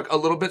starstruck, a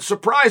little bit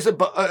surprised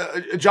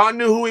that Jon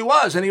knew who he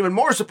was, and even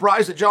more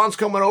surprised that Jon's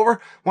coming over,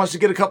 wants to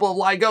get a couple of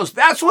live goes.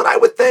 That's what I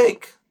would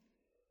think.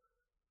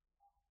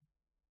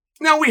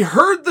 Now, we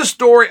heard the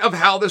story of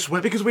how this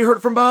went because we heard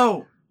it from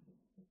Bo.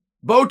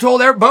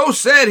 Bo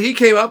said he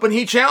came up and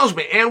he challenged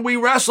me, and we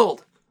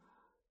wrestled.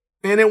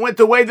 And it went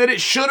the way that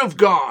it should have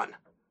gone.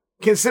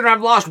 Consider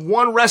I've lost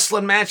 1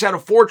 wrestling match out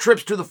of 4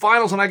 trips to the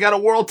finals and I got a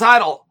world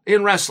title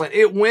in wrestling.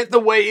 It went the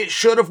way it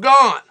should have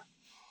gone.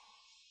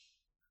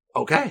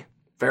 Okay,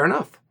 fair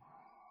enough.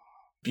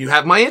 You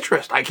have my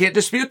interest. I can't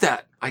dispute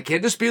that. I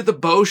can't dispute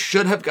that Bo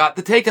should have got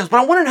the takedowns, but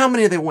I wondered how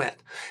many they went.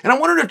 And I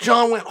wondered if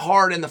Jon went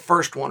hard in the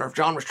first one or if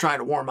Jon was trying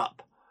to warm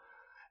up.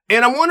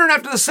 And I'm wondering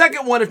after the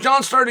second one, if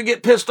Jon started to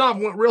get pissed off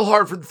and went real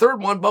hard for the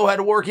third one, Bo had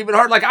to work even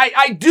hard. Like,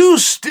 I do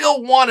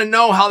still want to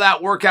know how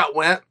that workout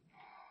went.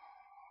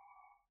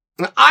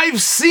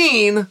 I've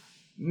seen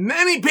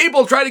many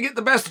people try to get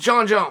the best of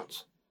Jon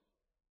Jones.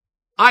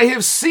 I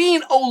have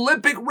seen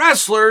Olympic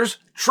wrestlers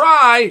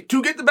try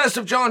to get the best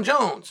of Jon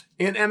Jones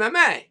in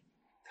MMA.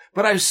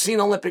 But I've seen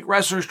Olympic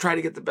wrestlers try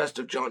to get the best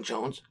of Jon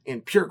Jones in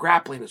pure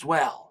grappling as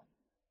well.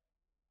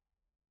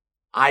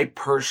 I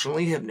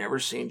personally have never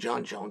seen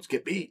Jon Jones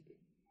get beat.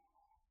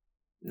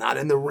 Not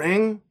in the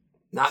ring,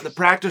 not in the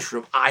practice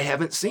room. I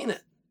haven't seen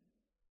it.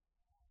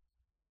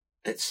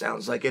 It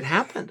sounds like it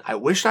happened. I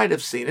wish I'd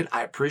have seen it.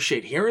 I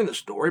appreciate hearing the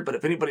story, but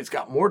if anybody's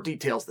got more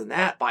details than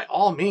that, by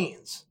all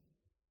means,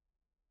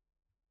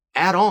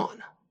 add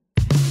on.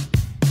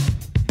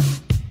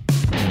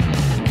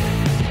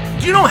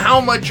 Do you know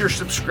how much your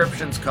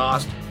subscriptions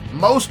cost?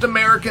 Most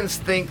Americans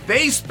think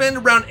they spend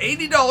around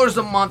 $80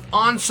 a month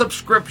on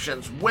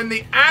subscriptions when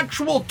the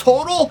actual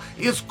total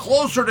is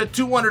closer to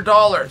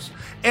 $200.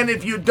 And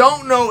if you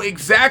don't know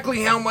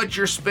exactly how much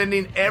you're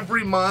spending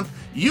every month,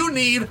 you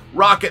need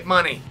Rocket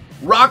Money.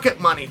 Rocket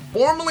Money,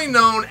 formerly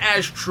known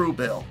as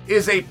Truebill,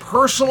 is a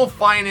personal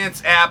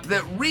finance app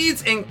that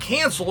reads and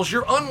cancels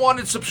your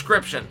unwanted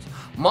subscriptions,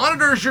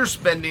 monitors your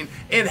spending,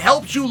 and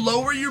helps you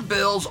lower your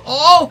bills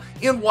all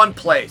in one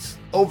place.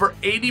 Over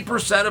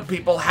 80% of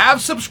people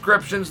have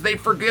subscriptions they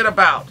forget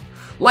about.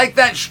 Like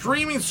that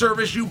streaming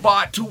service you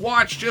bought to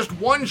watch just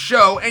one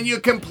show and you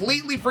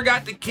completely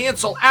forgot to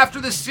cancel after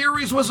the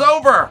series was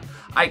over.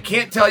 I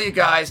can't tell you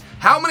guys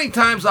how many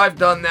times I've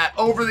done that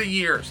over the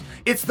years.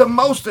 It's the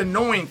most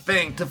annoying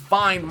thing to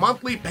find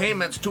monthly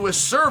payments to a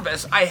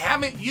service I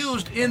haven't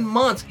used in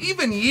months,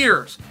 even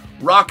years.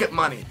 Rocket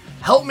Money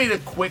helped me to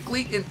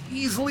quickly and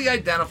easily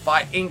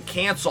identify and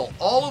cancel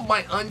all of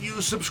my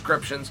unused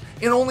subscriptions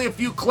in only a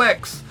few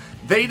clicks.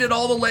 They did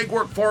all the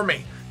legwork for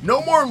me.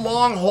 No more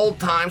long hold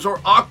times or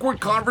awkward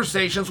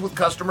conversations with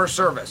customer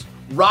service.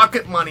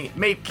 Rocket Money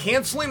made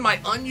canceling my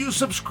unused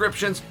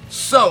subscriptions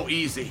so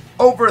easy.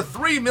 Over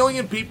 3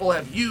 million people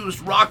have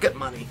used Rocket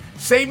Money,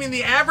 saving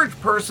the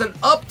average person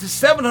up to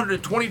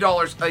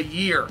 $720 a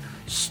year.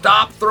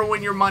 Stop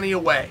throwing your money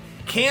away.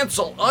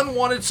 Cancel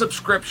unwanted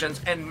subscriptions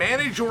and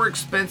manage your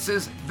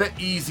expenses the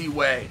easy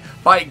way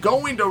by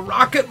going to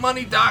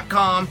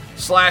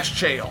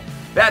rocketmoney.com/Chael.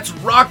 That's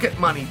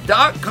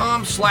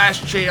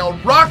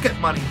rocketmoney.com/Chael,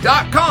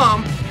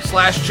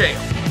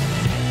 rocketmoney.com/Chael.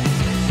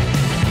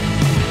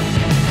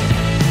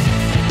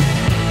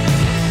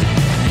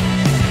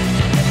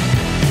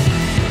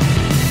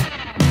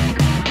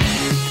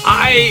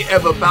 I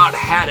have about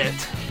had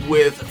it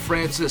with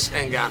Francis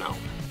Ngannou.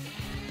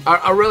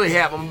 I really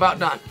have. I'm about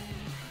done.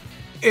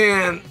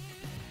 And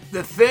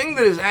the thing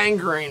that is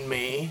angering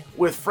me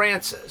with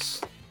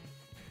Francis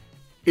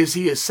is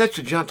he is such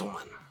a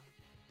gentleman.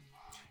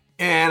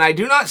 And I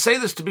do not say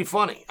this to be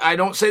funny. I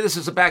don't say this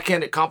as a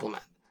backhanded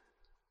compliment.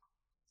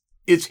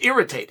 It's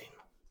irritating.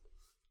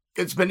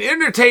 It's been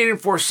irritating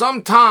for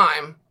some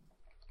time.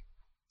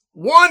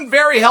 One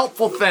very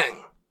helpful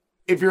thing,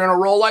 if you're in a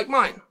role like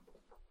mine,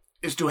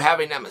 is to have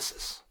a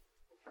nemesis.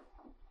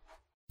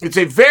 It's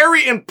a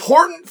very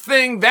important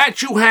thing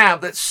that you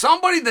have, that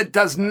somebody that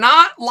does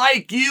not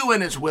like you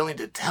and is willing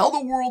to tell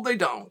the world they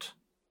don't,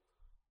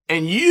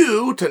 and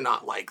you to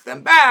not like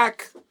them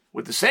back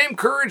with the same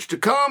courage to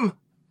come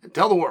and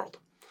tell the world.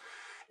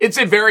 It's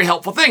a very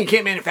helpful thing. You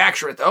can't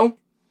manufacture it, though.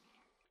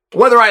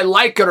 Whether I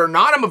like it or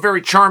not, I'm a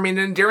very charming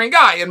and endearing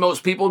guy, and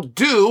most people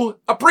do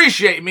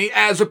appreciate me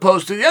as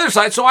opposed to the other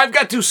side, so I've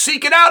got to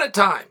seek it out at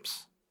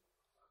times.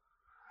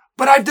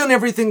 But I've done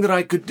everything that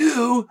I could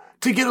do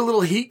to get a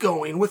little heat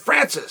going with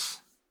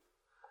Francis.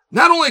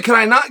 Not only can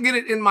I not get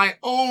it in my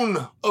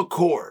own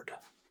accord,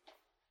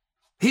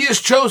 he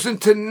has chosen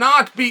to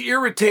not be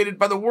irritated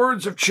by the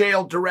words of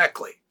Chael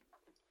directly.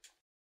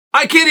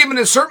 I can't even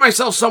insert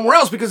myself somewhere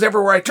else because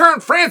everywhere I turn,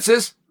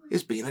 Francis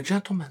is being a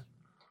gentleman.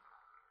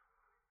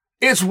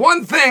 It's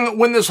one thing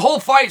when this whole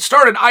fight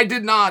started I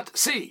did not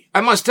see.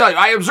 I must tell you,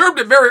 I observed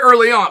it very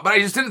early on, but I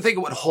just didn't think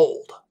it would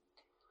hold.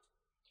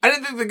 I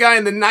didn't think the guy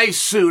in the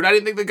nice suit, I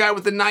didn't think the guy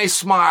with the nice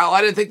smile,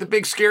 I didn't think the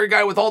big scary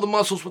guy with all the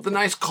muscles with the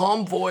nice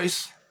calm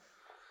voice.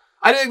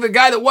 I didn't think the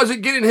guy that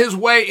wasn't getting his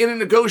way in a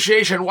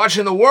negotiation,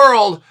 watching the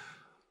world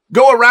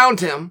go around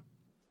him,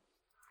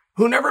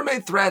 who never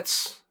made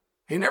threats.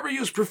 He never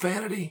used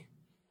profanity.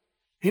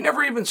 He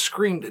never even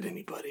screamed at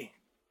anybody.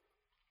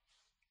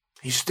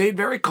 He stayed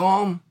very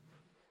calm.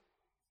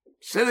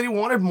 Said that he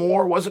wanted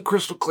more, wasn't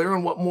crystal clear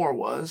on what more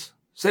was.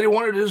 Said he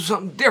wanted to do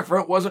something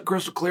different, wasn't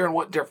crystal clear on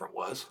what different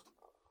was.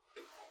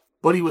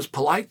 But he was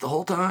polite the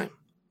whole time.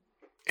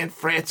 And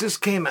Francis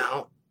came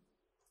out.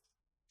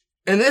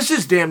 And this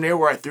is damn near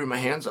where I threw my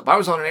hands up. I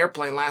was on an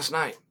airplane last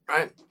night,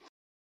 right?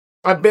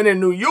 I've been in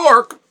New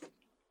York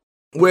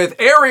with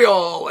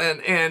Ariel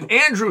and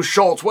Andrew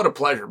Schultz. What a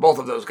pleasure, both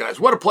of those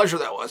guys. What a pleasure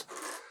that was.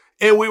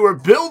 And we were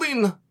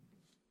building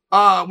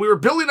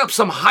up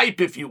some hype,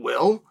 if you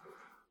will,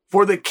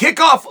 for the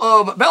kickoff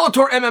of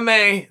Bellator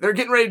MMA. They're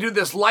getting ready to do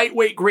this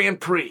lightweight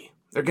Grand Prix.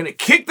 They're going to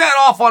kick that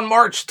off on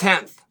March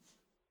 10th.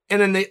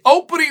 And in the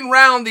opening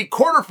round, the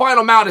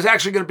quarterfinal mount is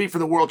actually going to be for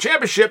the World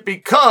Championship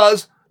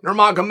because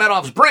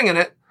Nurmagomedov's bringing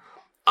it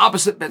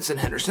opposite Benson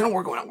Henderson. And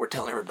we're going out, we're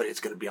telling everybody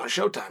it's going to be on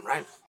Showtime,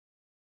 right?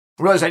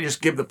 I realize I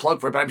just give the plug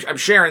for it, but I'm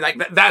sharing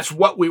like that's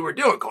what we were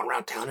doing, going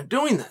around town and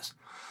doing this.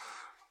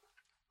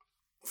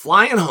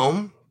 Flying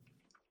home,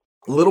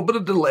 a little bit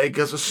of delay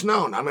because of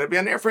snow. Now I'm going to be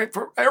on an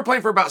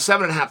airplane for about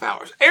 7.5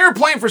 hours.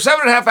 Airplane for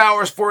 7.5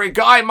 hours for a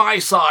guy my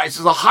size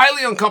is a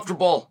highly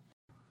uncomfortable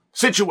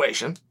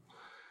situation.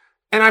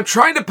 And I'm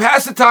trying to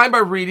pass the time by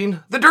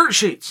reading the dirt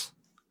sheets.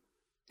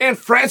 And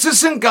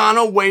Francis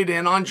Ngannou weighed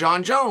in on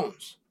John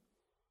Jones.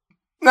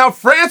 Now,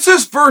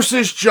 Francis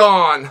versus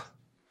John.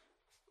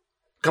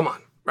 Come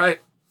on,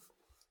 right?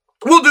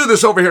 We'll do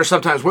this over here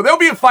sometimes where there'll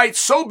be a fight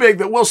so big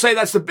that we'll say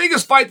that's the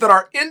biggest fight that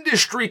our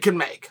industry can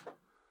make.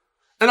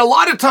 And a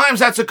lot of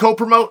times that's a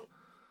co-promote.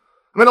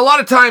 I mean, a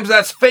lot of times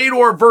that's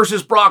Fedor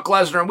versus Brock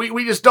Lesnar. And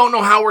we just don't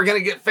know how we're going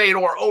to get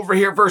Fedor over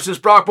here versus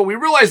Brock. But we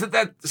realize that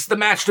that's the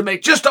match to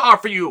make, just to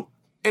offer you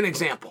an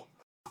example.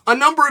 A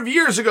number of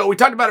years ago, we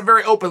talked about it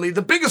very openly.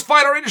 The biggest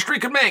fight our industry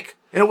could make.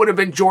 And it would have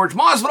been George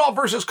Masvidal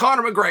versus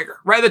Conor McGregor.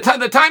 Right?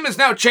 The time has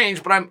now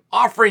changed, but I'm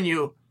offering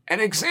you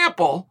an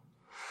example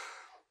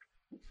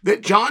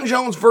that John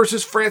Jones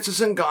versus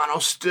Francis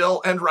Ngannou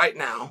still and right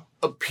now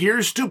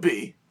appears to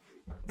be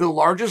the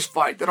largest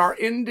fight that our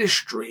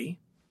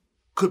industry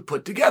could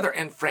put together.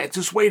 And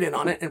Francis weighed in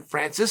on it, and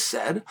Francis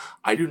said,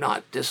 I do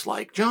not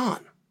dislike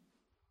John.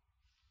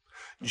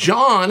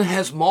 John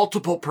has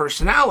multiple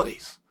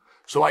personalities.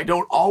 so I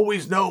don't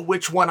always know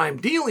which one I'm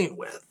dealing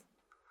with.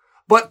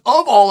 But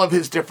of all of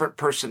his different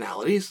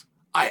personalities,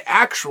 I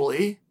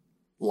actually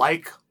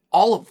like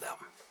all of them.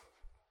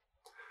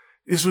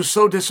 This was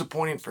so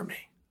disappointing for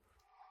me.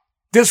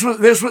 This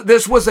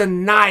was a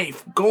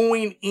knife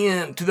going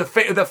into the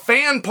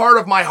fan part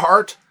of my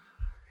heart.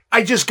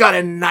 I just got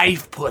a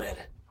knife put in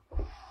it.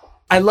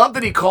 I love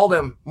that he called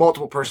him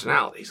multiple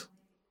personalities.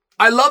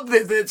 I love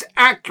that it's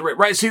accurate,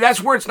 right? See,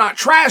 that's where it's not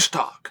trash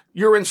talk.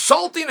 You're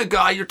insulting a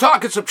guy, you're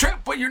talking some trash,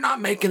 but you're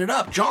not making it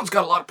up. John's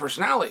got a lot of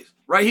personalities,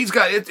 right? He's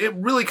got, it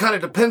really kind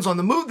of depends on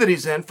the mood that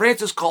he's in.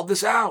 Francis called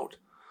this out.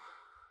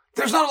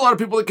 There's not a lot of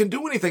people that can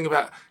do anything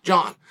about it.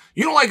 John,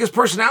 you don't like his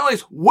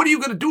personalities. What are you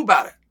going to do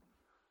about it?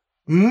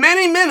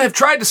 Many men have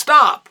tried to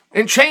stop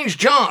and change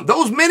John.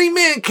 Those many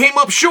men came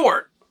up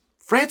short.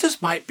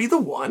 Francis might be the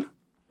one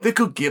that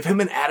could give him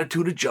an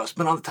attitude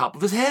adjustment on the top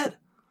of his head.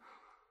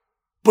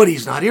 But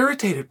he's not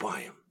irritated by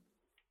him.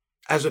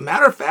 As a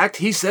matter of fact,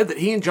 he said that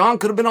he and John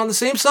could have been on the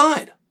same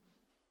side.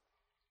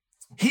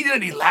 He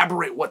didn't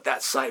elaborate what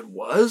that side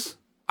was.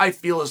 I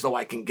feel as though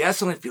I can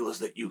guess, and I feel as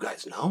that you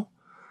guys know.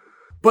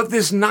 But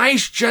this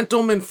nice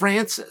gentleman,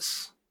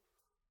 Francis,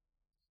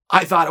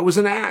 I thought it was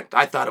an act.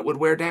 I thought it would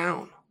wear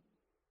down.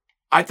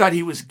 I thought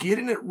he was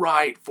getting it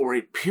right for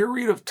a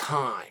period of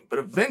time, but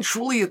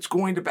eventually it's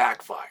going to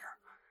backfire.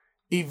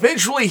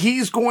 Eventually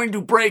he's going to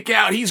break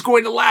out. He's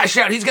going to lash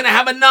out. He's going to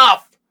have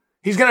enough.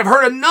 He's going to have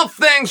heard enough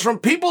things from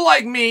people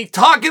like me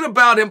talking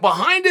about him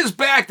behind his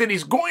back that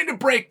he's going to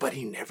break, but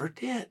he never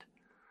did.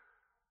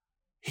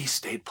 He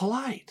stayed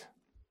polite.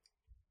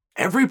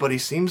 Everybody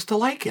seems to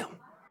like him.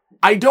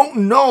 I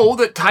don't know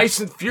that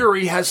Tyson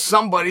Fury has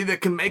somebody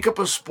that can make up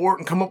a sport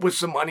and come up with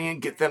some money and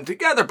get them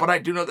together, but I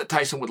do know that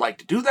Tyson would like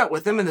to do that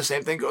with him, and the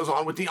same thing goes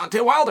on with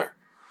Deontay Wilder.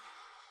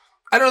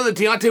 I don't know that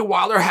Deontay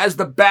Wilder has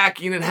the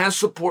backing and has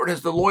support,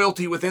 has the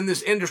loyalty within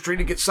this industry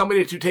to get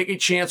somebody to take a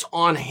chance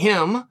on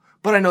him,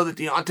 but I know that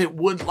Deontay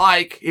would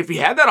like, if he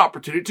had that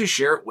opportunity, to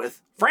share it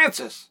with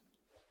Francis.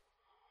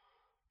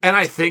 And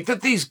I think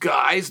that these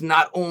guys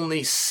not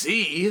only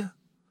see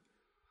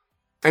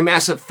a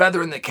massive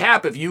feather in the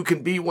cap if you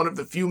can be one of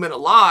the few men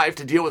alive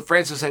to deal with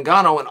Francis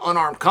Ngannou in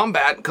unarmed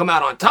combat and come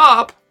out on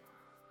top,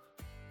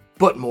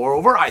 but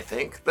moreover, I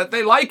think that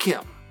they like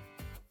him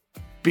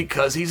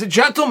because he's a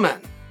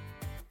gentleman.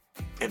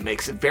 It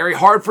makes it very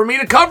hard for me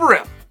to cover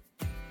him.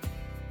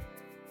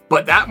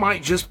 But that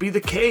might just be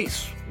the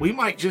case. We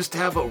might just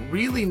have a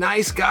really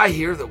nice guy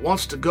here that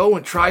wants to go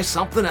and try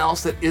something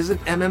else that isn't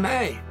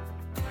MMA.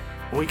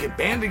 We can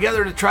band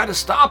together to try to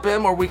stop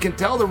him, or we can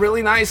tell the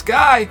really nice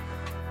guy,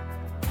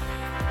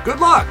 good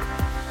luck.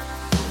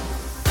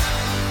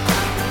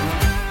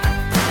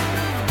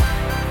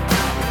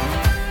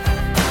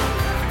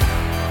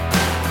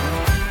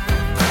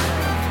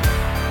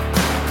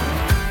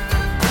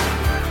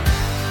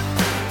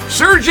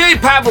 Sergey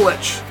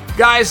Pavlovich.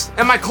 Guys,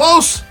 am I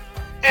close?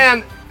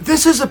 And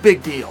this is a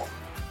big deal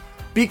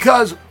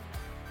because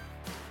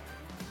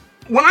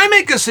when I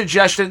make a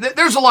suggestion,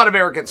 there's a lot of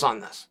arrogance on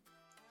this.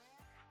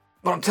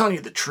 But I'm telling you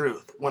the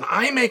truth. When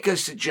I make a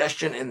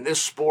suggestion in this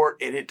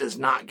sport and it does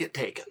not get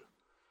taken,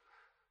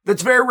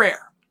 that's very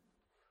rare.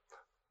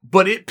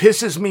 But it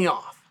pisses me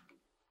off.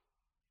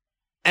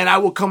 And I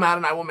will come out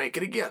and I will make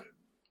it again.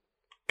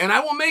 And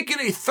I will make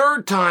it a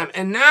third time.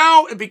 And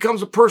now it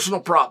becomes a personal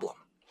problem.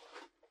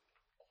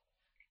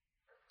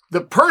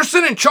 The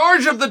person in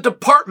charge of the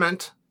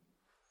department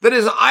that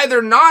is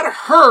either not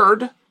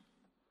heard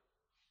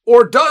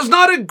or does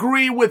not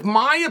agree with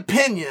my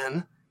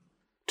opinion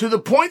to the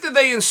point that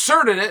they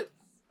inserted it,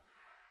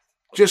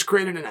 just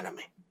created an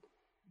enemy.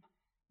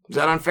 Is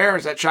that unfair?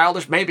 Is that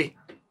childish? Maybe.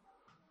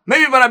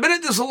 Maybe, but I've been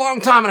at this a long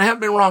time and I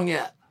haven't been wrong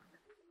yet.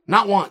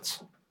 Not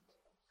once.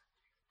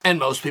 And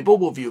most people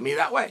will view me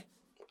that way.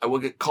 I will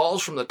get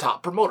calls from the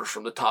top promoters,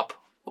 from the top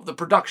of the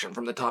production,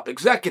 from the top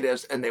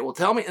executives, and they will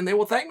tell me, and they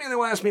will thank me, and they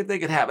will ask me if they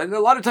could have it. And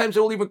a lot of times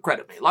they will even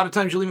credit me. A lot of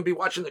times you'll even be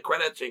watching the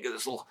credits, and you get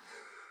this little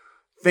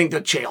thing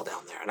to chail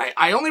down there. And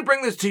I only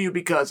bring this to you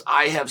because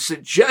I have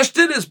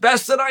suggested as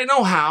best that I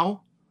know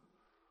how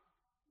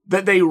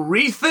that they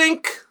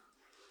rethink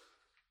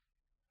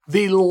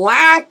the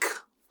lack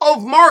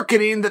of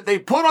marketing that they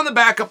put on the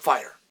backup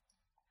fighter.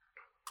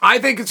 I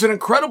think it's an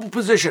incredible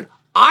position.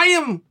 I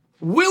am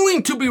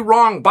willing to be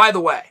wrong, by the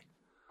way.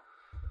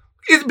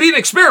 It'd be an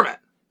experiment.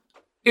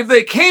 If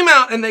they came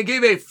out and they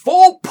gave a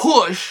full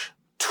push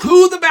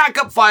to the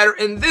backup fighter,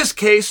 in this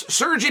case,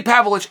 Sergey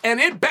Pavlovich,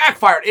 and it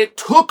backfired. It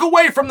took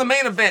away from the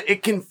main event.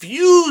 It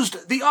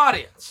confused the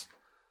audience.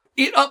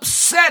 It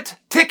upset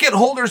ticket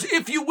holders,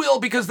 if you will,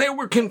 because they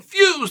were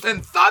confused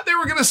and thought they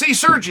were going to see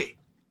Sergey.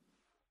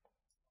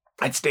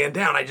 I'd stand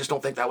down. I just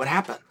don't think that would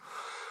happen.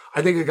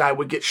 I think the guy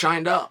would get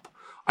shined up.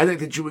 I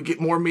think that you would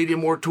get more media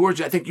more towards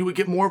you. I think you would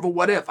get more of a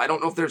what if. I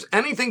don't know if there's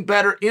anything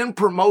better in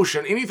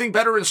promotion, anything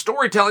better in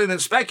storytelling than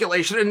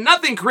speculation, and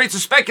nothing creates a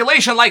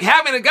speculation like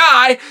having a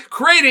guy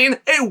creating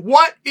a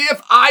what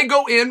if I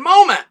go in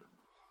moment.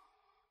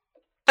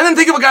 And then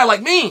think of a guy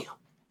like me,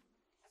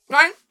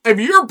 right? If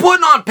you're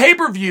putting on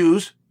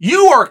pay-per-views,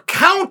 you are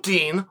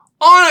counting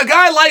on a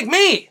guy like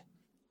me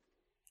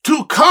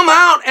to come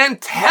out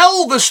and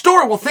tell the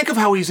story. Well, think of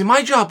how easy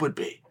my job would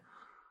be.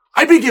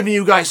 I'd be giving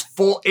you guys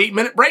full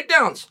 8-minute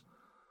breakdowns.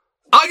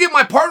 I'll get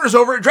my partners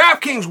over at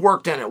DraftKings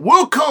worked in it.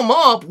 We'll come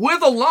up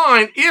with a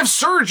line if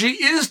Sergey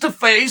is to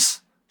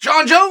face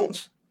John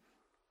Jones.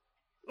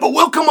 But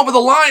we'll come up with a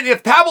line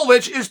if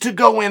Pavlovich is to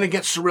go in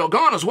against Cyril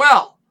Gane as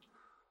well.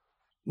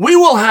 We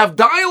will have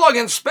dialogue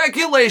and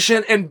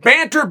speculation and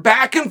banter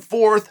back and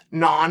forth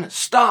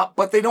non-stop,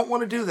 but they don't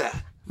want to do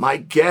that. My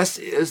guess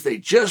is they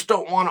just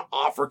don't want to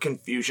offer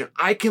confusion.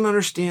 I can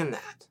understand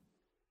that.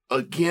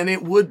 Again,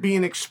 it would be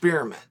an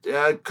experiment.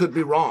 It could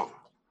be wrong.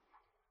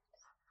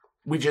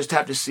 We just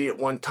have to see it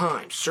one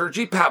time.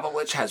 Sergey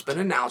Pavlovich has been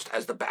announced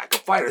as the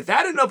backup fighter.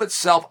 That in and of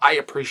itself, I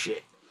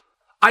appreciate.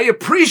 I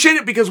appreciate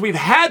it because we've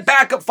had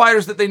backup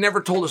fighters that they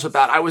never told us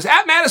about. I was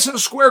at Madison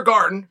Square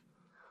Garden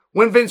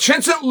when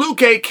Vincent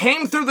Luque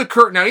came through the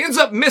curtain. Now, he ends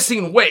up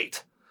missing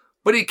weight,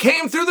 but he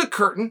came through the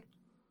curtain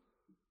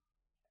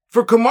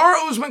for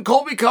Kamaru Usman,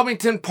 Colby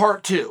Covington,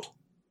 Part 2.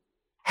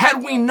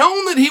 Had we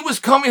known that he was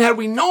coming, had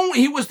we known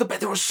he was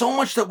there was so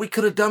much that we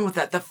could have done with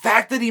that. The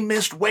fact that he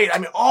missed weight, I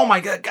mean, oh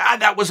my God,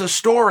 that was a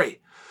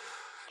story.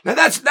 Now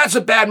that's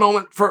a bad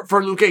moment for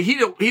Luque. He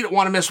didn't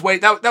want to miss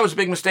weight. That was a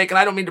big mistake, and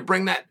I don't mean to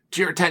bring that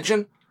to your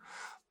attention.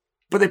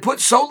 But they put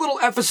so little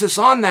emphasis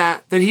on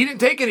that he didn't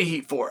take any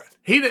heat for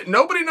it.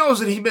 Nobody knows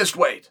that he missed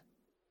weight.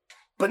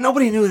 But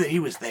nobody knew that he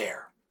was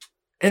there.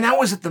 And that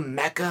was at the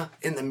Mecca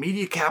in the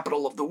media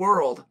capital of the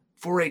world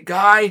for a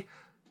guy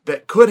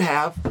that could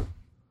have.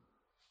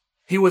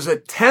 He was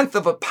 1/10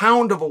 of a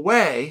pound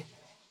away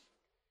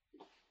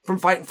from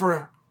fighting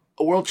for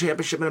a world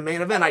championship in a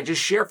main event. I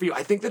just share for you.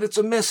 I think that it's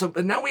a miss.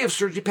 But now we have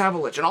Sergey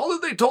Pavlovich. And all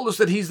that they told us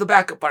that he's the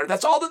backup fighter.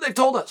 That's all that they've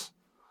told us.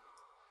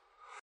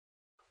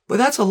 But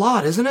that's a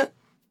lot, isn't it?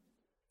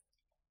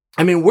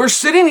 I mean, we're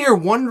sitting here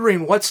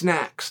wondering what's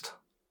next.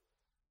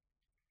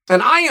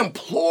 And I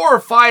implore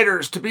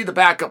fighters to be the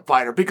backup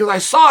fighter because I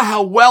saw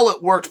how well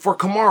it worked for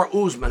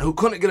Kamaru Usman, who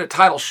couldn't get a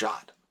title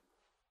shot.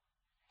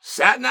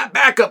 Sat in that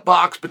backup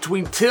box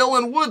between Till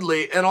and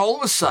Woodley, and all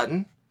of a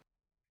sudden,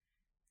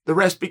 the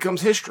rest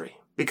becomes history,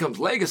 becomes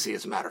legacy,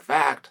 as a matter of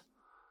fact.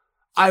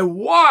 I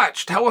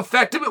watched how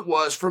effective it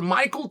was for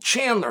Michael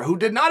Chandler, who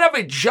did not have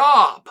a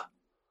job,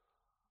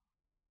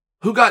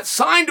 who got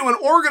signed to an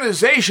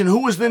organization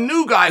who was the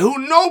new guy, who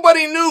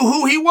nobody knew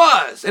who he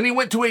was. And he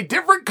went to a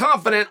different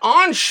continent,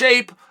 on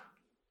shape,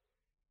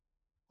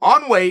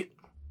 on weight,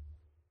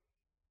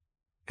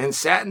 and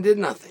sat and did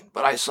nothing.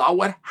 But I saw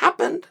what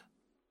happened.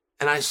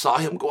 And I saw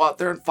him go out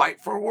there and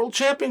fight for a world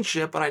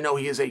championship. And I know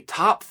he is a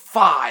top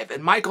 5.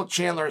 And Michael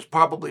Chandler is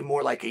probably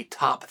more like a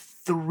top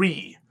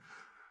 3.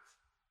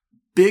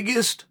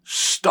 Biggest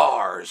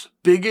stars,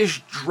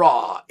 biggest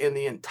draw in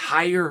the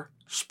entire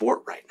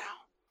sport right now.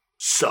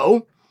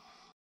 So,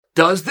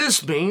 does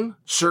this mean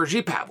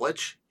Sergey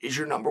Pavlovich is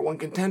your number 1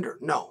 contender?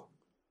 No.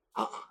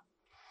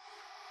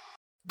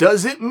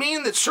 Does it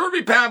mean that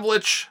Sergey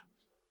Pavlovich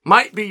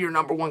might be your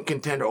number 1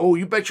 contender? Oh,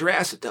 you bet your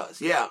ass it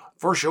does. Yeah,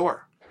 for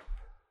sure.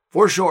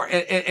 For sure.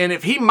 And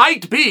if he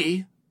might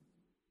be,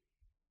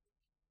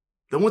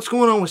 then what's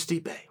going on with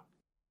Stipe?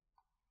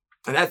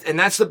 And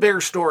that's the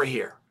bigger story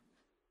here.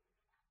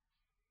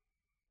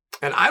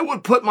 And I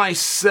would put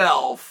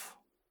myself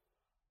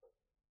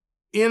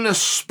in a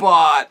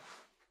spot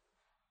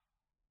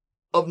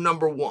of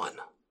number 1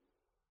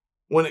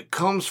 when it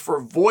comes for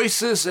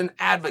voices and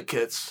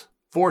advocates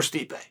for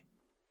Stipe.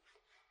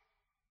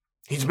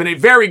 He's been a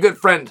very good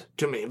friend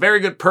to me, a very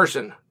good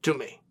person to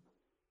me.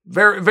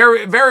 Very,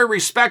 very, very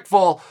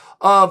respectful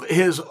of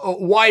his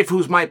wife,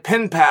 who's my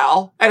pen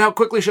pal, and how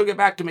quickly she'll get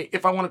back to me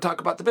if I want to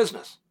talk about the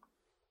business.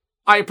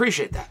 I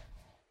appreciate that.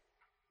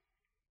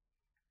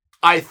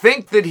 I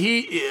think that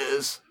he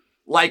is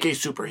like a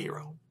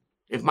superhero.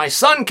 If my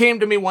son came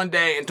to me one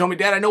day and told me,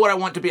 Dad, I know what I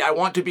want to be. I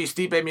want to be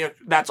Stipe Miocic.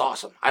 That's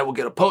awesome. I will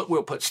get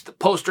we'll put the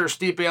poster of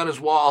Stipe on his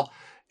wall,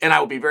 and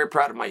I will be very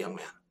proud of my young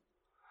man.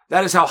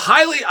 That is how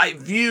highly I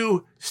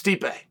view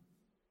Stipe.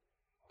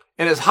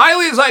 And as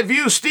highly as I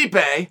view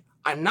Stipe,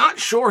 I'm not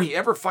sure he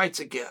ever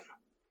fights again.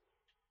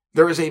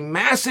 There is a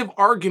massive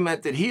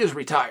argument that he is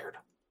retired.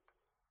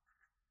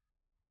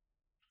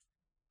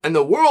 And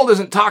the world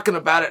isn't talking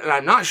about it, and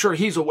I'm not sure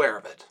he's aware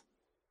of it.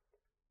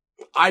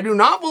 I do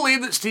not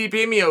believe that Stipe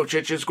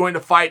Miocic is going to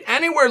fight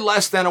anywhere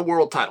less than a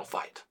world title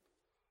fight.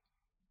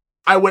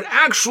 I would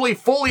actually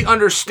fully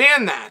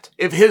understand that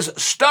if his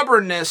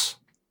stubbornness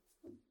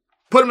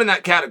put him in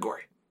that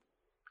category.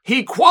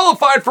 He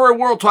qualified for a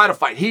world title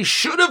fight. He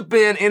should have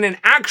been in an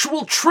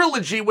actual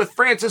trilogy with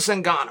Francis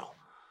Ngannou.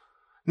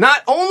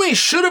 Not only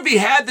should have he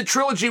had the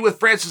trilogy with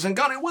Francis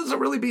Ngannou, it wasn't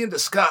really being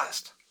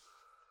discussed.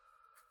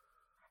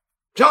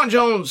 John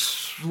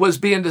Jones was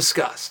being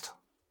discussed.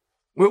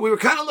 We were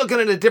kind of looking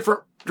in a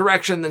different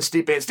direction than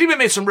Stipe. And Stipe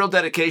made some real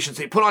dedications.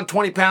 He put on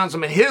 20 pounds. I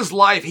mean, his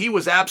life, he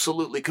was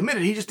absolutely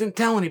committed. He just didn't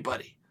tell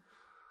anybody.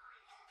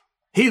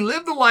 He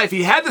lived the life.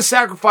 He had the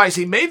sacrifice.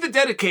 He made the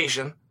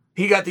dedication.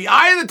 He got the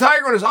eye of the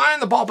tiger and his eye on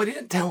the ball, but he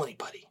didn't tell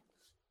anybody.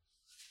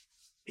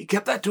 He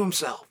kept that to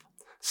himself.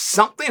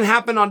 Something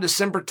happened on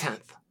December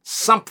 10th.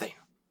 Something.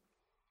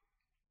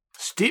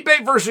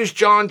 Stipe versus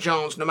John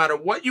Jones, no matter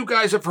what you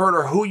guys have heard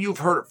or who you've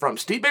heard it from,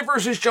 Stipe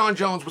versus John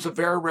Jones was a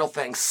very real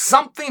thing.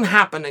 Something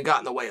happened and got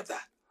in the way of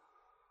that.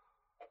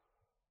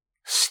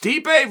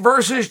 Stipe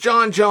versus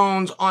John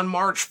Jones on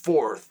March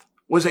 4th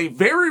was a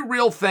very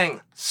real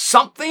thing.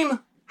 Something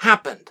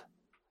happened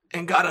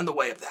and got in the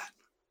way of that.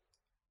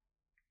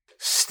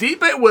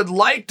 Stipe would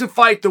like to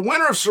fight the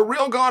winner of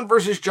Ciryl Gane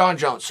versus John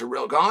Jones.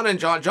 Ciryl Gane and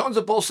John Jones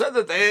have both said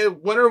that the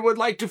winner would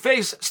like to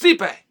face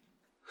Stipe.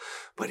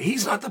 But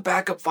he's not the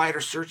backup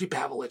fighter Sergey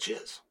Pavlich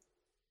is.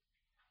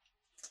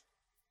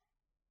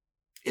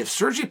 If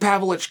Sergey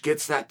Pavlich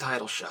gets that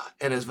title shot,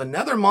 and as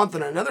another month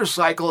and another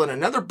cycle and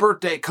another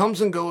birthday comes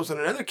and goes and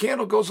another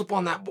candle goes up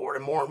on that board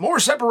and more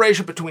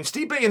separation between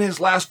Stipe and his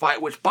last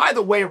fight, which, by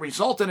the way,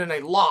 resulted in a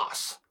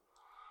loss,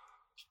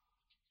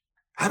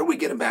 how do we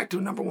get him back to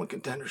a number one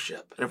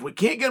contendership? And if we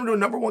can't get him to a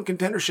number one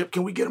contendership,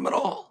 can we get him at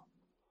all?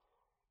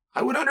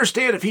 I would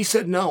understand if he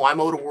said, no, I'm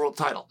owed a world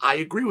title. I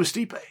agree with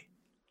Stipe.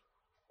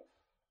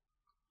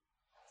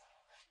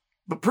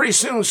 But pretty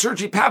soon,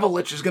 Sergey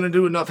Pavlich is going to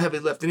do enough heavy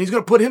lifting. He's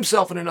going to put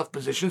himself in enough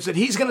positions that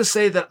he's going to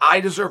say that I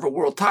deserve a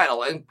world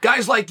title. And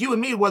guys like you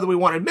and me, whether we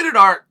want to admit it or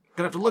not, going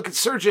to have to look at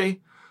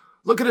Sergey,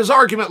 look at his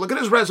argument, look at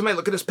his resume,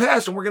 look at his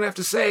past, and we're going to have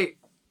to say,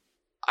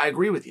 I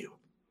agree with you.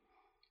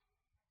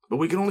 But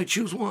we can only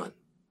choose one.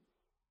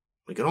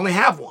 We can only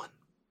have one.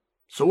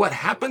 So what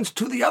happens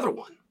to the other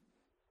one?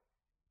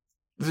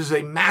 This is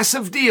a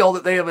massive deal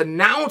that they have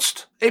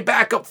announced a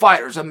backup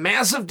fighter. It's a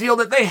massive deal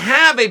that they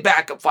have a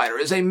backup fighter.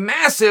 It's a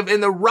massive,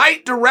 in the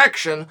right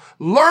direction,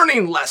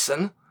 learning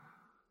lesson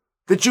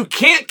that you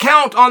can't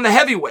count on the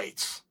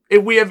heavyweights.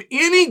 If we have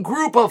any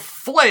group of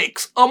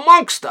flakes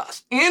amongst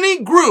us,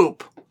 any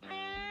group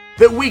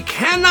that we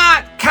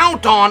cannot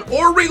count on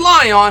or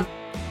rely on,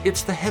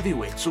 it's the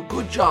heavyweights. So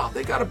good job.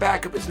 They got a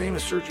backup. His name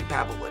is Sergey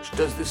Pavlich.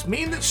 Does this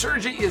mean that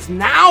Sergey is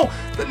now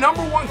the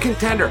number one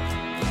contender?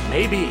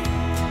 Maybe.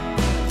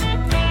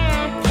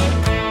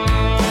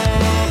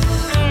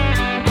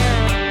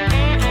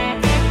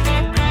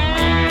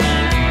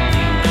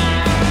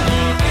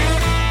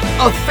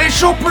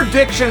 Official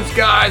predictions,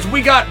 guys.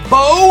 We got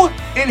Bo,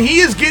 and he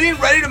is getting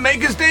ready to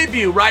make his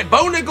debut, right?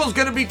 Bo Nickal's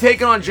going to be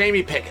taking on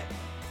Jamie Pickett.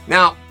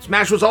 Now, this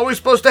match was always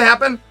supposed to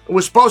happen. It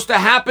was supposed to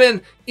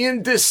happen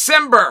in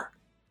December.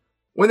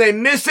 When they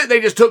missed it,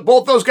 they just took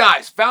both those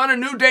guys, found a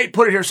new date,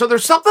 put it here. So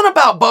there's something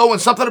about Bo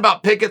and something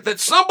about Pickett that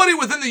somebody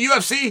within the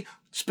UFC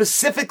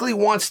specifically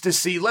wants to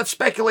see. Let's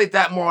speculate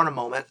that more in a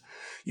moment.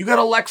 You got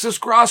Alexis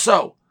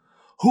Grasso,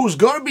 who's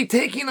going to be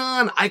taking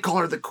on, I call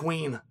her the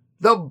Queen,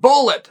 the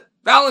Bullet,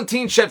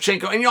 Valentin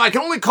Shevchenko. And, I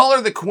can only call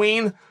her the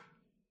Queen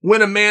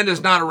when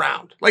Amanda's not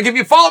around. Like, if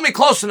you follow me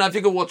close enough,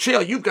 you go, well,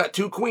 chill, you've got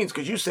two queens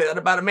because you say that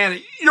about Amanda.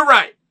 You're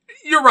right.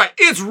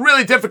 It's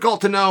really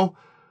difficult to know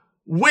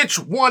which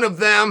one of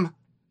them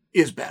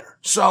is better.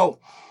 So,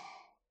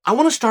 I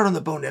want to start on the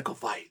Bo Nickal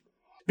fight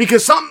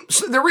because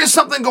there is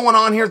something going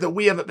on here that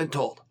we haven't been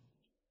told.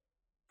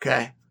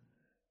 Okay?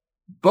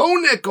 Bo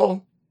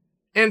Nickal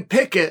and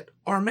Pickett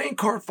are a main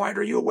card fight.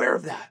 Are you aware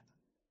of that?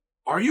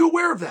 Are you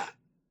aware of that?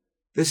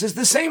 This is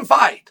the same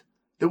fight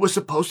that was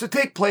supposed to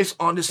take place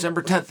on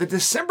December 10th. The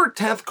December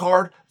 10th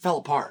card fell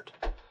apart.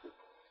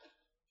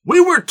 We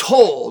were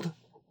told,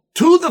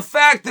 to the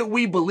fact that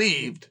we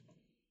believed,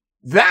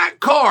 that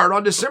card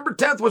on December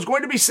 10th was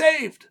going to be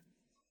saved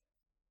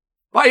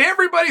by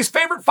everybody's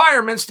favorite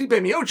fireman, Stipe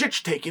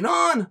Miocic, taking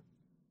on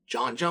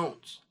John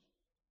Jones.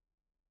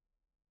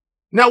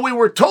 Now, we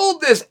were told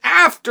this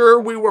after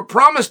we were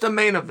promised a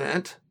main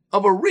event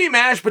of a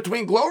rematch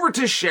between Glover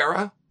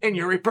Teixeira and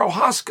Yuri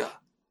Prochazka.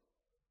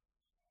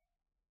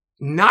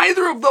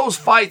 Neither of those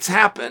fights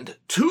happened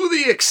to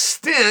the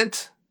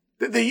extent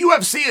that the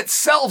UFC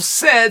itself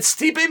said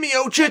Stipe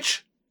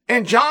Miocic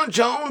and John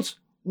Jones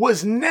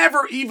was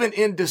never even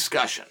in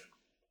discussion.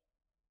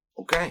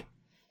 Okay.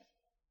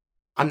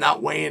 I'm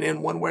not weighing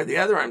in one way or the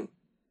other. I'm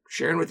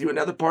sharing with you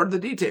another part of the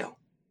detail.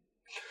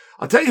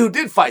 I'll tell you who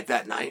did fight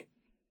that night.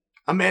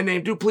 A man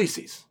named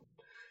Duplessis.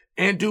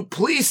 And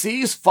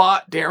Duplessis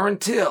fought Darren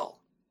Till.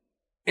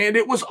 And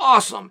it was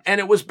awesome. And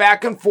it was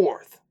back and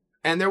forth.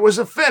 And there was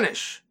a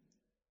finish.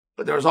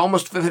 But there was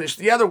almost a finish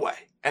the other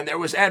way. And there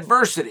was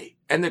adversity.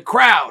 And the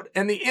crowd.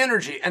 And the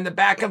energy. And the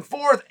back and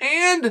forth.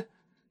 And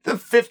the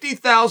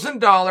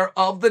 $50,000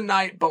 of the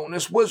night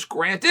bonus was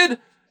granted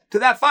to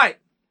that fight.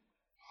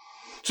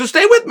 So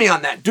stay with me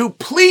on that.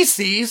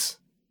 Duplessis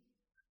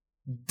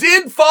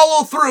did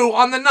follow through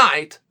on the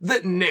night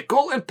that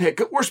Nickal and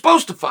Pickett were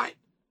supposed to fight.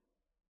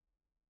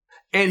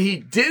 And he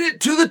did it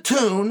to the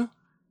tune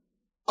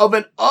of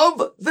an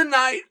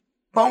of-the-night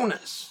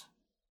bonus.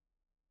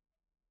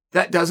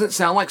 That doesn't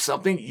sound like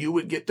something you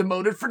would get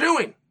demoted for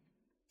doing.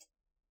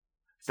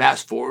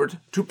 Fast forward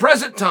to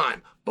present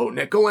time. Bo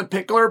Nickal and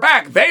Pickett are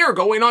back. They are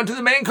going on to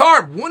the main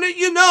card. Wouldn't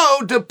you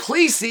know,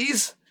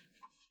 Duplessis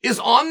is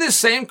on this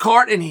same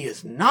card, and he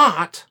is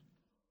not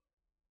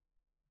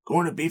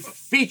going to be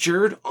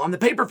featured on the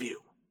pay-per-view.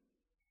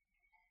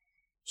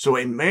 So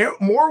a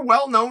more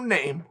well-known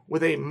name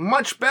with a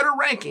much better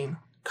ranking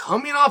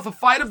coming off a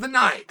fight of the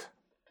night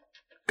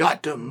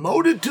got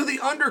demoted to the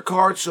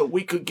undercard so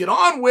we could get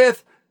on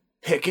with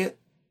Pickett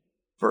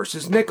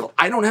versus Nickal.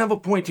 I don't have a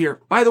point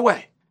here. By the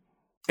way,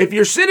 if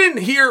you're sitting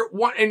here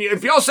and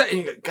if y'all say, and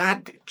you go,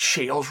 God,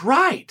 Chael's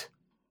right.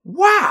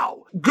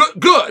 Wow.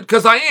 Good,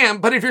 because I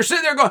am. But if you're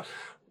sitting there going,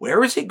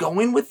 where is he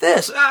going with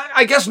this?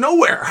 I guess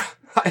nowhere.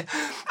 I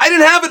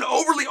didn't have an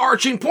overly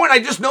arching point. I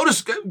just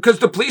noticed because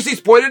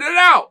Duplessis pointed it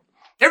out.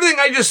 Everything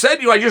I just said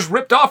to you, I just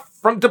ripped off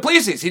from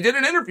Duplessis. He did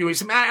an interview. He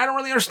said, man, I don't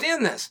really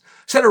understand this.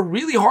 He had a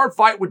really hard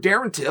fight with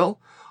Darren Till.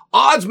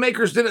 Odds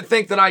makers didn't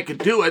think that I could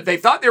do it. They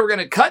thought they were going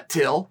to cut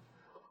Till.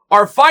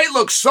 Our fight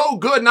looked so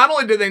good. Not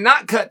only did they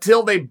not cut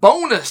Till, they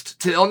bonused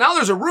Till. Now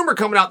there's a rumor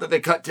coming out that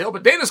they cut Till,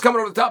 but Dana's coming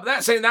over the top of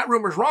that saying that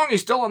rumor's wrong.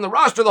 He's still on the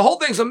roster. The whole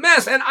thing's a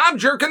mess, and I'm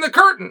jerking the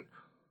curtain.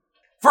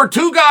 For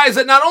two guys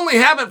that not only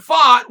haven't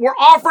fought, were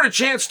offered a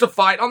chance to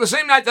fight on the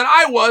same night that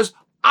I was.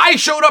 I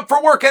showed up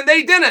for work and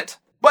they didn't.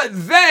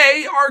 But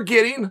they are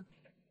getting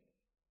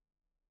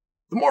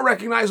the more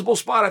recognizable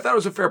spot. I thought it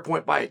was a fair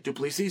point by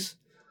Duplessis.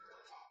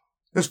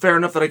 It's fair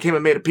enough that I came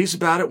and made a piece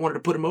about it, wanted to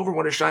put him over,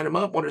 wanted to shine him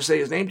up, wanted to say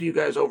his name to you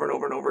guys over and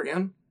over and over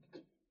again.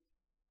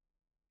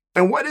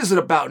 And what is it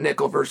about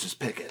Nickal versus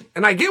Pickett?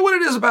 And I get what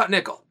it is about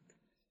Nickal.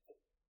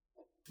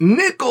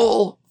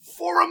 Nickal,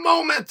 for a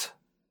moment.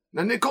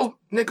 Now, Nickal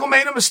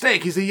made a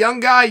mistake. He's a young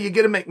guy. You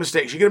get to make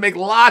mistakes. You're going to make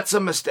lots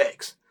of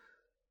mistakes.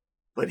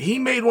 But he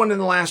made one in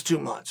the last 2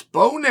 months.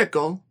 Bo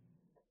Nickal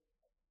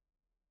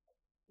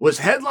was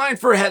headline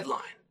for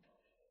headline.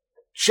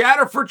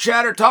 Chatter for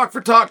chatter, talk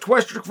for talk,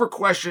 question for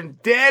question,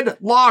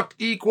 deadlocked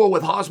equal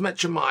with Khamzat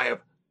Chimaev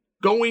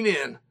going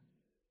in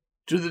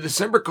to the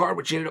December card,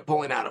 which he ended up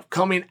pulling out of.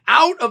 Coming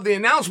out of the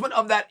announcement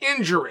of that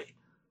injury,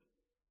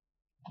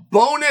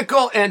 Bo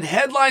Nickal and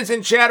headlines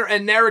and chatter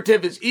and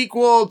narrative is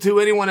equal to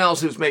anyone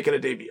else who's making a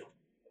debut.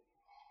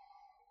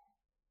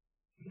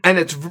 And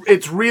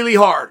it's really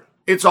hard.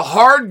 It's a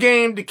hard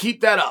game to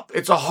keep that up.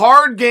 It's a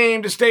hard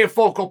game to stay a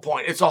focal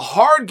point. It's a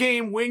hard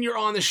game when you're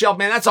on the shelf.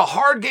 Man, that's a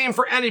hard game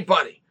for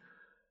anybody.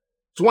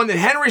 It's one that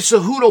Henry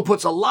Cejudo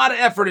puts a lot of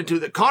effort into,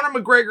 that Conor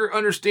McGregor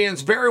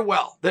understands very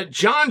well, that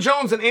John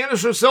Jones and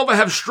Anderson Silva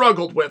have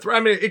struggled with. I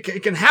mean,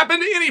 it can happen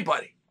to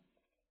anybody.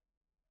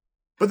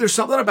 But there's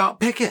something about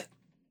Pickett.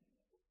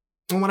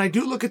 And when I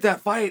do look at that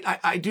fight,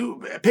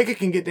 Pickett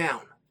can get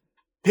down.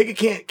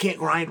 Pickett can't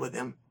grind with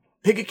him.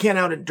 Pickett can't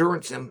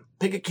out-endurance him.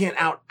 Pickett can't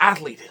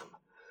out-athlete him.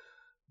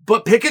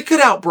 But Pickett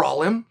could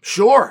out-brawl him,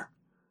 sure.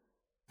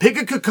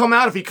 Pickett could come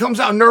out, if he comes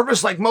out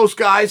nervous like most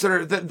guys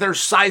they're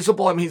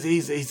sizable. I mean,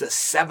 he's a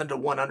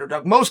 7-1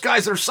 underdog. Most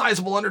guys that are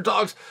sizable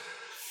underdogs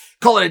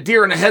call it a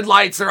deer in the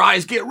headlights. Their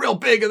eyes get real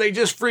big and they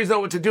just freeze know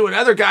what to do. And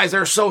other guys,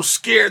 they're so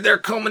scared. They're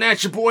coming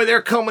at you, boy.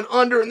 They're coming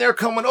under and they're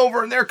coming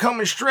over and they're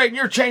coming straight. And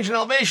you're changing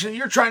elevation and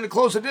you're trying to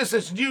close the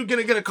distance. And you're going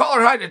to get a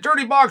collar height, a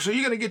dirty box, or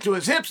you're going to get to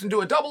his hips and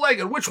do a double leg.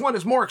 And which one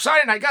is more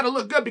exciting? I got to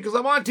look good because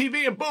I'm on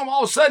TV, and boom,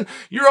 all of a sudden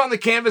you're on the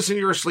canvas and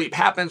you're asleep.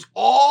 Happens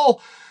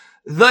all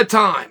the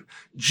time.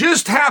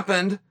 Just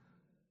happened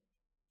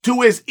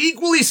to as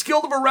equally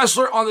skilled of a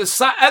wrestler on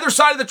the other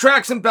side of the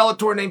tracks in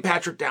Bellator named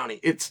Patrick Downey.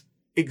 It's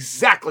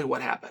exactly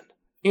what happened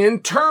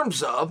in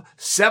terms of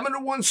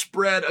 7-1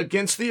 spread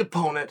against the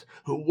opponent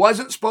who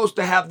wasn't supposed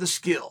to have the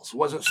skills,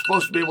 wasn't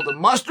supposed to be able to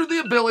muster the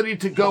ability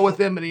to go with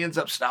him, and he ends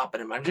up stopping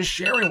him. I'm just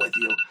sharing with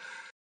you.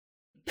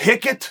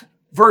 Pickett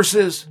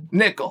versus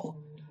Nickal,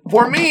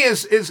 for me,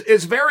 is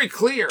very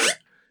clear.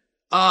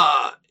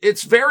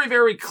 It's very,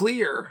 very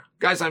clear.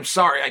 Guys, I'm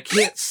sorry. I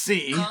can't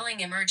see. Calling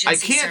emergency I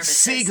can't services.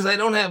 see because I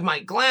don't have my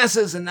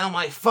glasses, and now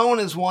my phone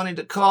is wanting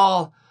to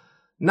call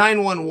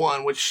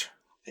 911, which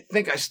I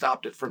think I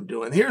stopped it from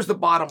doing. Here's the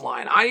bottom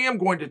line. I am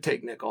going to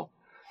take Nickal.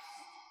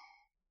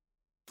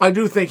 I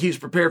do think he's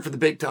prepared for the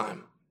big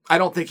time. I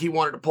don't think he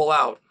wanted to pull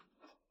out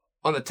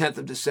on the 10th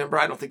of December.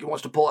 I don't think he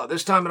wants to pull out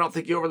this time. I don't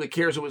think he overly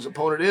cares who his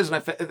opponent is. And I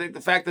think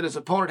the fact that his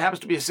opponent happens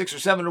to be a 6 or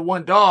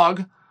 7-1 dog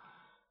is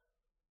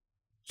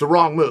the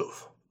wrong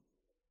move.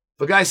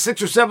 If a guy's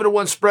 6 or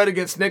 7-1 spread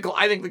against Nickal,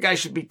 I think the guy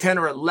should be 10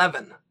 or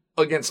 11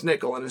 against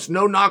Nickal. And it's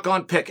no knock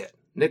on Pickett.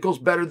 Nickal's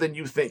better than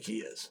you think he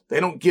is. They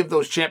don't give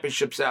those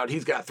championships out.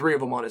 He's got 3 of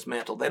them on his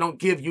mantle. They don't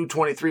give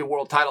U23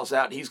 world titles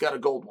out. He's got a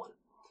gold one.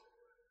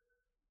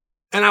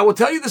 And I will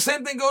tell you the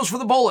same thing goes for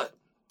the Bullet.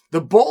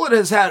 The Bullet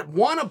has had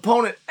one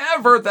opponent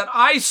ever that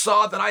I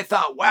saw that I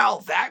thought,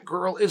 wow, that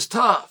girl is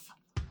tough.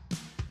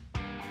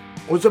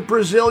 It was a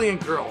Brazilian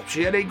girl.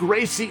 She had a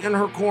Gracie in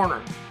her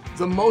corner.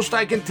 The most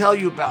I can tell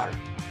you about her.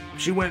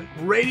 She went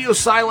radio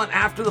silent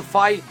after the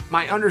fight.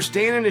 My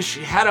understanding is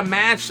she had a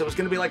match that was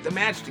going to be like the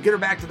match to get her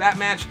back to that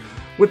match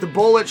with the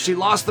Bullet. She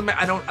lost the match.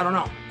 I don't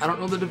know. I don't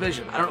know the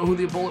division. I don't know who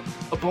the Bullet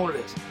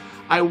opponent is.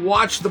 I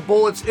watched the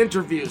Bullet's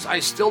interviews.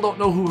 I still don't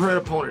know who her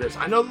opponent is.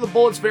 I know that the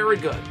Bullet's very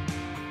good.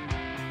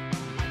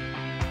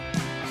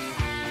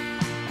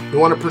 You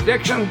want a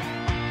prediction?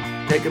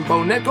 I'm taking Bo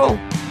Nickal.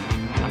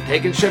 I'm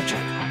taking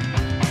Shevchenko.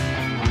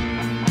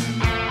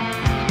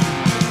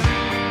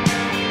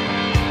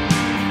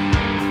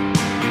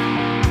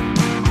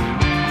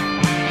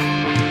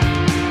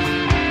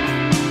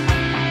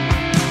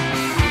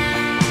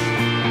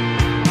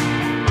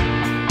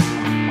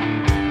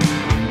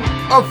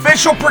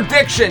 Official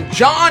prediction,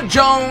 Jon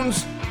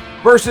Jones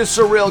versus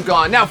Ciryl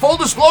Gane. Now, full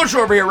disclosure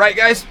over here, right,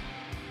 guys?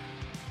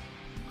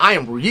 I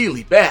am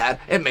really bad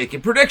at making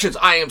predictions.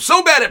 I am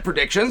so bad at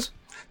predictions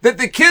that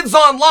the kids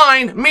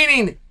online,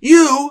 meaning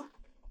you,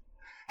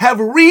 have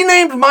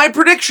renamed my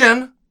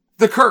prediction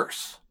the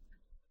curse.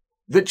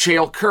 The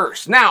Chael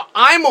curse. Now,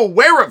 I'm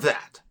aware of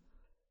that.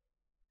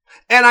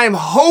 And I'm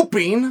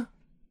hoping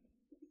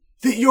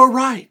that you're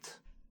right.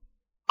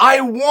 I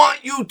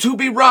want you to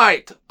be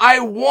right. I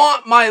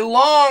want my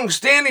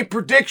long-standing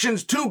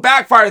predictions to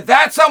backfire.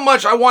 That's how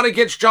much I want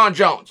against Jon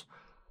Jones.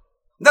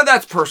 Now,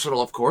 that's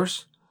personal, of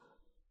course.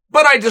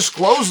 But I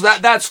disclose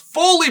that. That's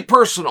fully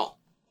personal.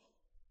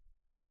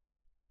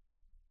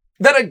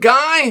 That a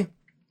guy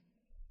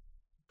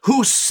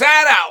who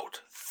sat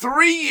out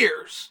 3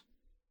 years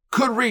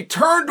could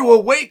return to a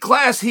weight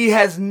class he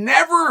has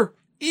never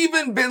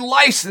even been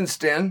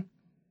licensed in,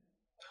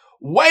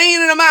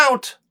 weighing an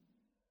amount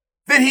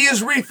that he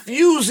is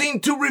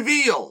refusing to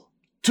reveal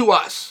to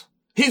us.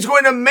 He's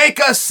going to make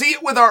us see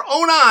it with our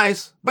own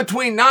eyes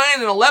between 9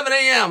 and 11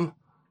 a.m.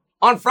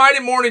 on Friday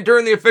morning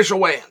during the official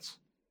weigh-ins.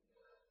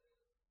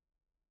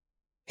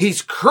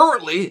 He's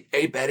currently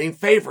a betting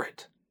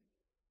favorite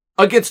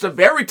against a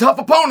very tough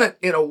opponent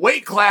in a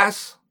weight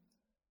class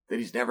that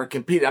he's never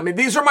competed. I mean,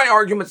 these are my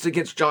arguments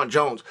against Jon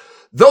Jones.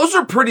 Those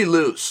are pretty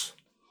loose.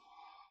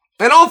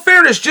 In all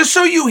fairness, just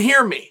so you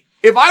hear me,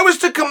 if I was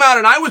to come out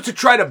and I was to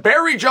try to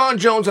bury Jon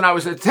Jones and I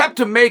was to attempt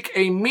to make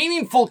a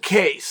meaningful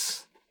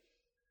case,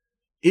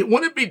 it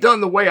wouldn't be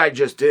done the way I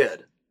just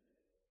did.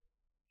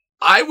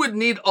 I would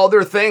need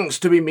other things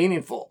to be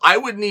meaningful. I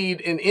would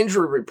need an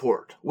injury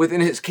report within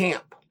his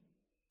camp.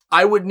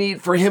 I would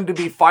need for him to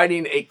be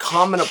fighting a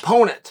common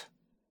opponent.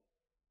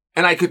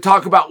 And I could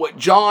talk about what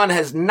Jon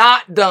has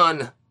not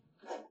done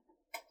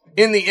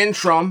in the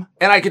interim.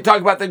 And I could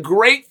talk about the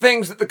great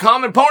things that the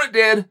common opponent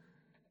did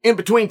in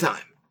between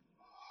time.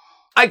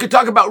 I could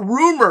talk about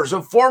rumors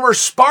of former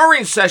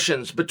sparring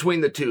sessions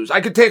between the twos.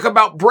 I could talk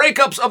about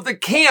breakups of the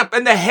camp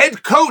and the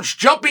head coach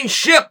jumping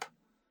ship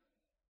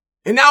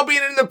and now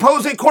being in the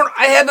opposing corner.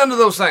 I had none of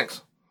those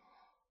things.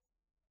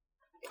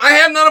 I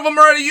have none of them,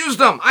 already used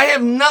them. I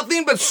have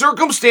nothing but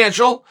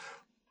circumstantial,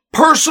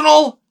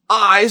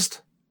 personalized,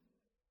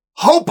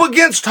 hope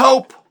against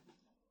hope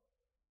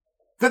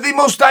that the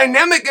most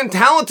dynamic and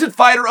talented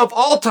fighter of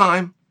all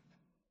time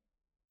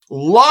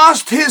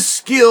lost his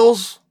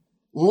skills,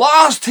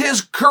 lost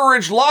his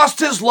courage, lost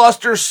his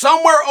luster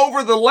somewhere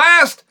over the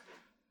last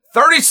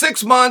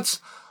 36 months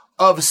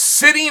of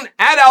sitting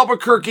at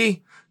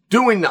Albuquerque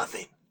doing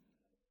nothing.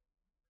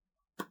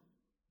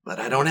 But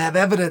I don't have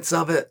evidence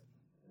of it.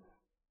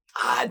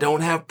 I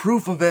don't have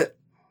proof of it.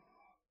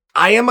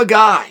 I am a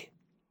guy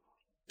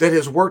that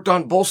has worked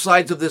on both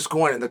sides of this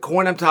coin. And the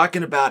coin I'm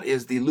talking about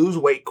is the lose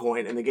weight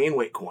coin and the gain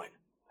weight coin.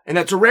 And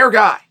that's a rare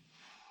guy.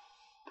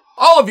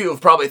 All of you have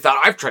probably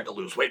thought, I've tried to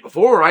lose weight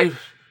before. I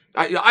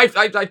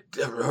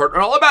heard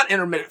all about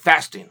intermittent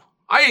fasting.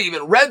 I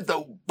even read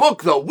the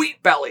book, The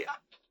Wheat Belly.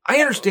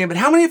 I understand, but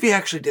how many of you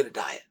actually did a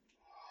diet?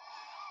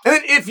 And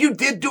then if you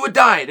did do a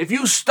diet, if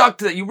you stuck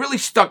to that, you really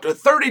stuck to it,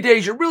 30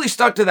 days, you really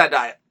stuck to that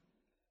diet.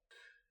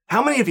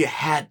 How many of you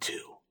had to?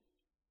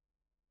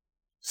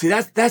 See,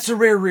 that's a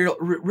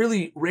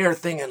really rare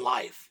thing in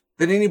life,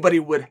 that anybody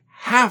would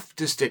have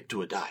to stick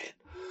to a diet.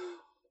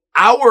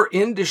 Our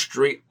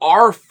industry,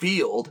 our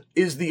field,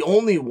 is the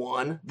only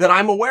one that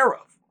I'm aware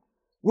of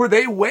where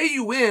they weigh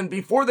you in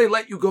before they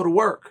let you go to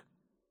work.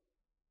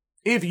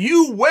 If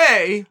you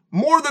weigh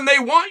more than they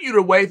want you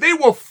to weigh, they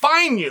will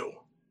fine you.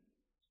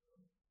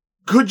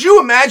 Could you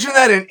imagine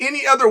that in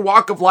any other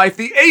walk of life?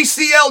 The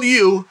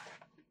ACLU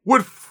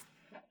would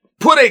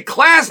put a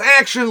class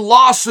action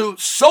lawsuit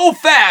so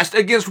fast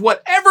against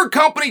whatever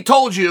company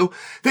told you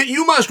that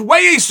you must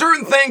weigh a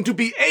certain thing to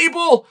be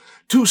able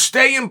to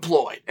stay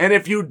employed. And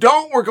if you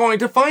don't, we're going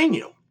to fine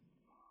you.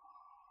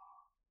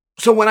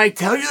 So when I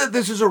tell you that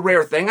this is a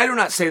rare thing, I do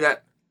not say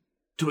that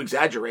to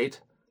exaggerate.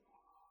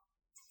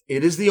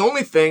 It is the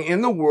only thing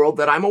in the world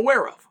that I'm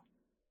aware of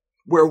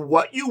where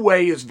what you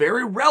weigh is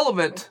very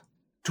relevant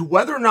to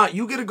whether or not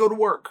you get to go to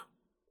work,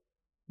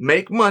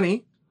 make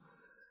money,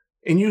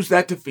 and use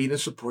that to feed and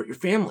support your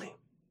family.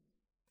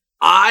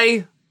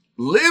 I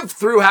lived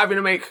through having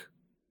to make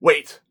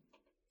weight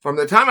from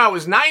the time I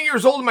was 9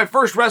 years old in my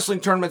first wrestling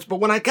tournaments,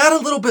 but when I got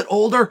a little bit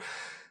older,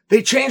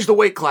 they changed the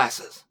weight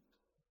classes.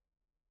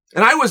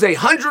 And I was a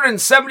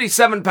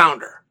 177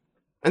 pounder.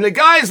 And the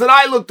guys that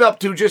I looked up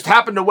to just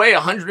happened to weigh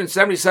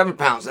 177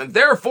 pounds. And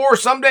therefore,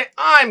 someday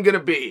I'm going to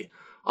be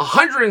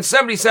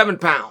 177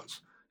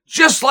 pounds,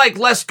 just like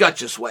Les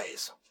Gutchess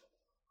weighs.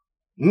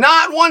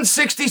 Not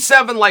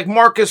 167 like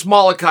Marcus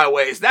Molokai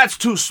weighs. That's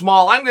too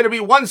small. I'm going to be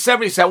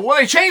 177. Well,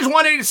 they changed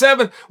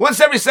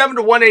 177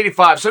 to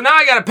 185. So now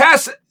I got to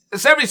pass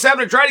 77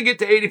 to try to get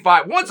to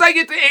 85. Once I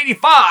get to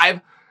 85,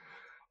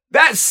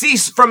 that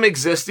ceased from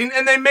existing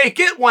and they make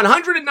it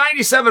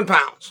 197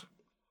 pounds.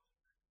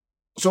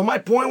 So my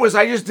point was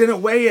I just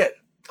didn't weigh it.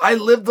 I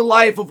lived the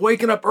life of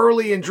waking up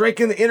early and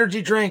drinking the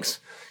energy drinks,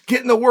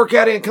 getting the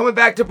workout in, coming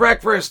back to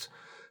breakfast,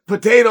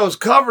 potatoes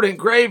covered in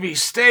gravy,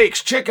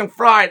 steaks, chicken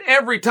fried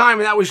every time.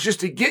 And that was just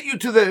to get you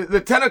to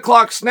the 10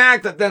 o'clock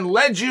snack that then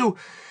led you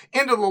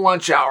into the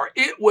lunch hour.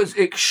 It was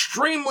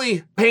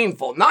extremely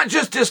painful, not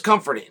just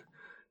discomforting.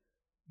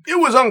 It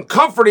was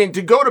uncomforting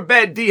to go to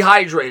bed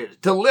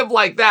dehydrated, to live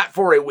like that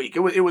for a week.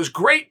 It was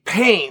great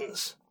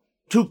pains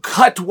to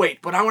cut weight.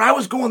 But when I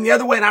was going the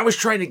other way and I was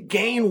trying to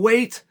gain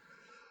weight,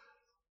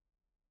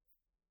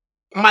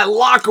 my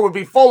locker would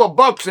be full of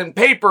books and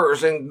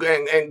papers and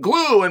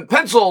glue and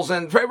pencils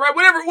and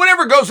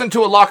whatever goes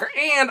into a locker.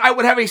 And I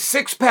would have a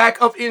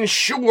 6-pack of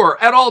Ensure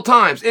at all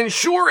times.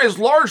 Ensure is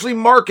largely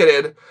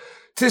marketed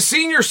to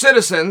senior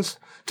citizens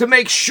to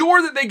make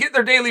sure that they get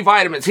their daily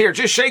vitamins. Here,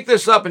 just shake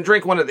this up and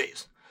drink one of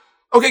these.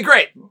 Okay,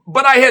 great.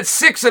 But I had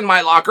 6 in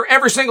my locker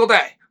every single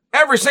day.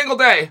 Every single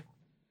day.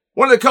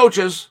 One of the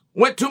coaches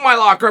went to my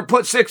locker and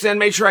put 6 in,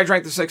 made sure I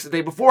drank the 6 the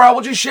day before. I will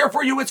just share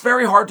for you, it's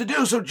very hard to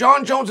do. So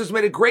Jon Jones has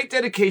made a great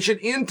dedication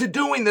into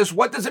doing this.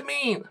 What does it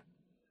mean?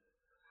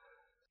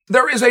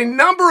 There is a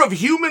number of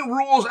human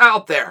rules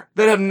out there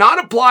that have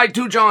not applied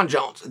to Jon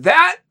Jones.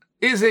 That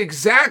is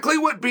exactly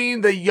what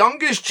being the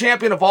youngest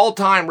champion of all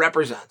time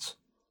represents.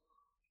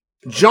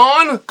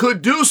 Jon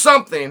could do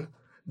something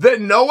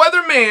that no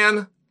other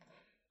man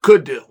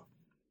could do,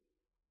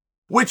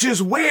 which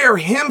is where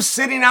him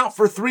sitting out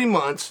for 3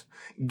 months,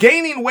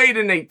 gaining weight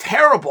in a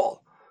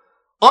terrible,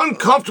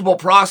 uncomfortable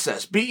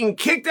process, being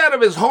kicked out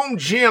of his home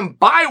gym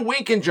by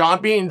Wink and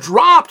John, being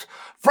dropped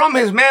from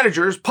his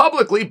managers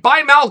publicly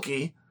by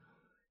Malky,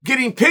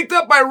 getting picked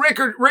up by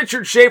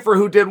Richard Schaefer,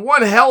 who did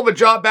one hell of a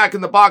job back in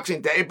the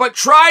boxing day, but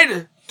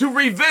tried to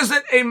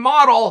revisit a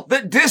model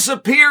that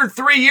disappeared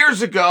 3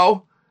 years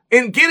ago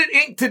and get it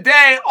inked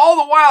today, all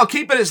the while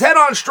keeping his head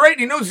on straight.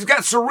 And he knows he's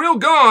got Surreal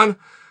Gone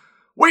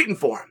waiting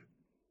for him.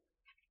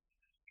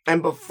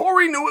 And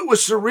before he knew it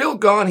was Surreal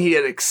Gone, he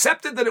had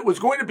accepted that it was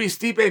going to be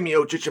Stipe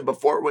Miocic. And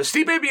before it was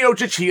Stipe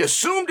Miocic, he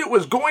assumed it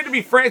was going to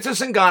be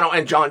Francis Ngannou.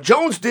 And Jon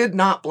Jones did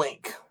not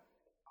blink.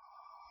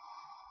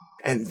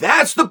 And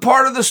that's the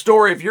part of the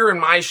story if you're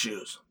in my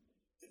shoes.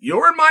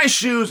 You're in my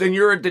shoes and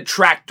you're a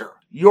detractor.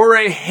 You're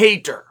a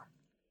hater.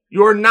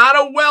 You're not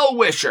a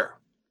well-wisher.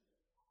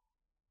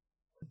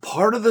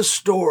 Part of the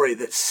story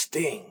that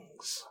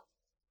stings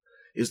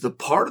is the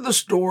part of the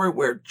story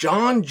where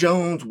Jon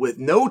Jones, with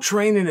no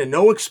training and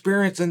no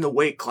experience in the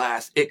weight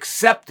class,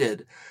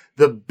 accepted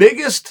the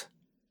biggest,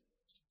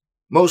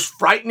 most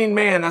frightening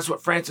man. That's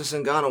what Francis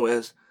Ngannou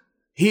is.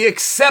 He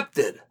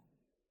accepted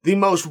the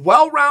most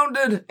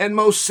well-rounded and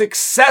most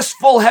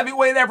successful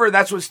heavyweight ever.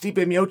 That's what Stipe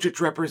Miocic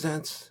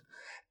represents.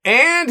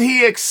 And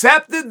he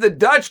accepted the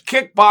Dutch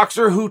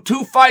kickboxer who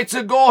 2 fights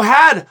ago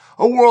had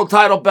a world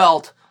title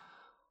belt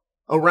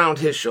around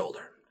his shoulder.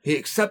 He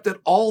accepted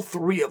all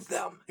 3 of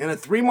them in a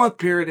 3-month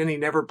period, and he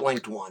never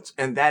blinked once.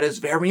 And that is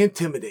very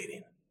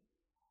intimidating.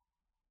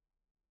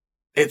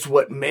 It's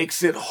what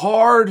makes it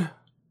hard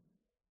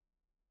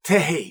to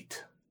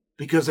hate,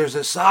 because there's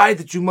a side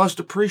that you must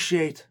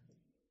appreciate.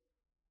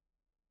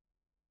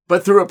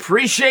 But through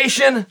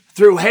appreciation,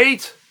 through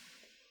hate,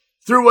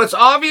 through what's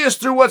obvious,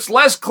 through what's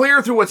less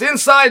clear, through what's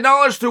inside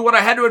knowledge, through what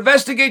I had to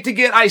investigate to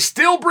get, I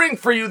still bring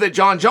for you that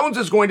Jon Jones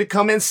is going to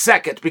come in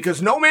second,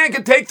 because no man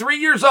can take 3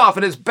 years off,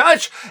 and as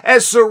much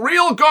as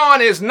Surreal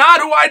Gone is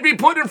not who I'd be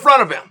put in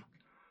front of him.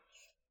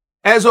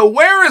 As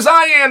aware as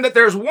I am that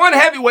there's one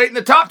heavyweight in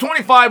the top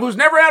 25 who's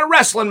never had a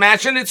wrestling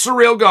match, and it's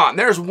Surreal Gone.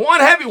 There's one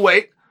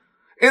heavyweight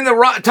in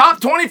the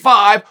top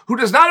 25 who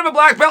does not have a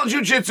black belt in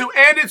jiu-jitsu,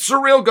 and it's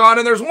Surreal Gone.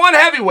 And there's one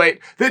heavyweight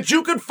that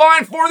you could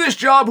find for this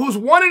job who's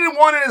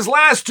 1-1 in his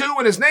last 2,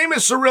 and his name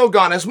is Surreal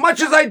Gone. As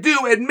much as I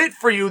do admit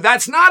for you,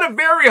 that's not a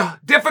very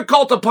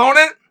difficult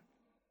opponent,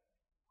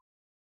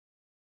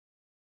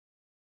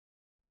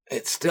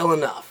 it's still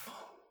enough.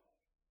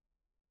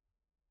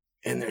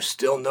 And there's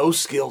still no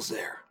skills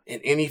there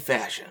in any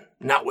fashion.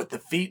 Not with the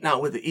feet,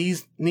 not with the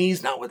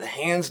knees, not with the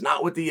hands,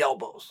 not with the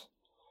elbows.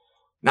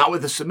 Not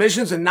with the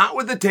submissions and not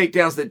with the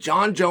takedowns that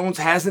Jon Jones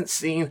hasn't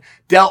seen,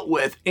 dealt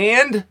with,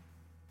 and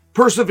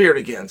persevered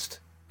against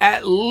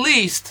at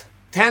least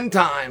 10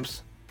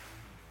 times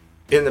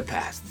in the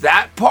past.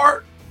 That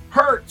part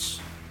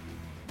hurts.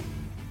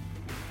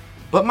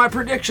 But my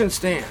prediction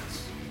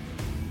stands.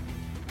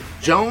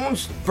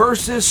 Jones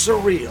versus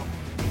Surreal.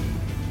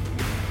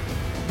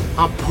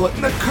 I'm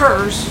putting the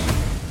curse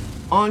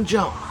on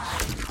Jones.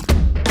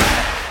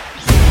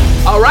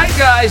 All right,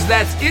 guys,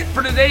 that's it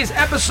for today's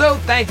episode.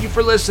 Thank you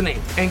for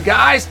listening. And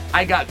guys,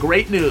 I got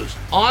great news.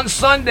 On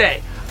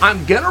Sunday,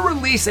 I'm going to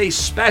release a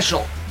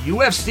special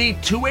UFC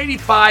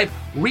 285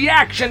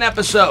 reaction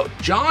episode.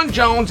 Jon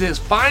Jones is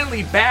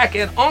finally back,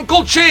 and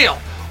Uncle Chael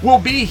will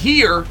be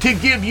here to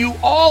give you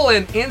all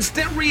an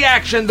instant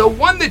reaction, the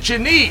one that you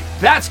need.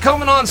 That's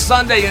coming on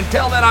Sunday.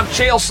 Until then, I'm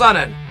Chael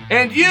Sonnen,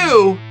 and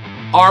you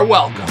are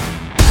welcome.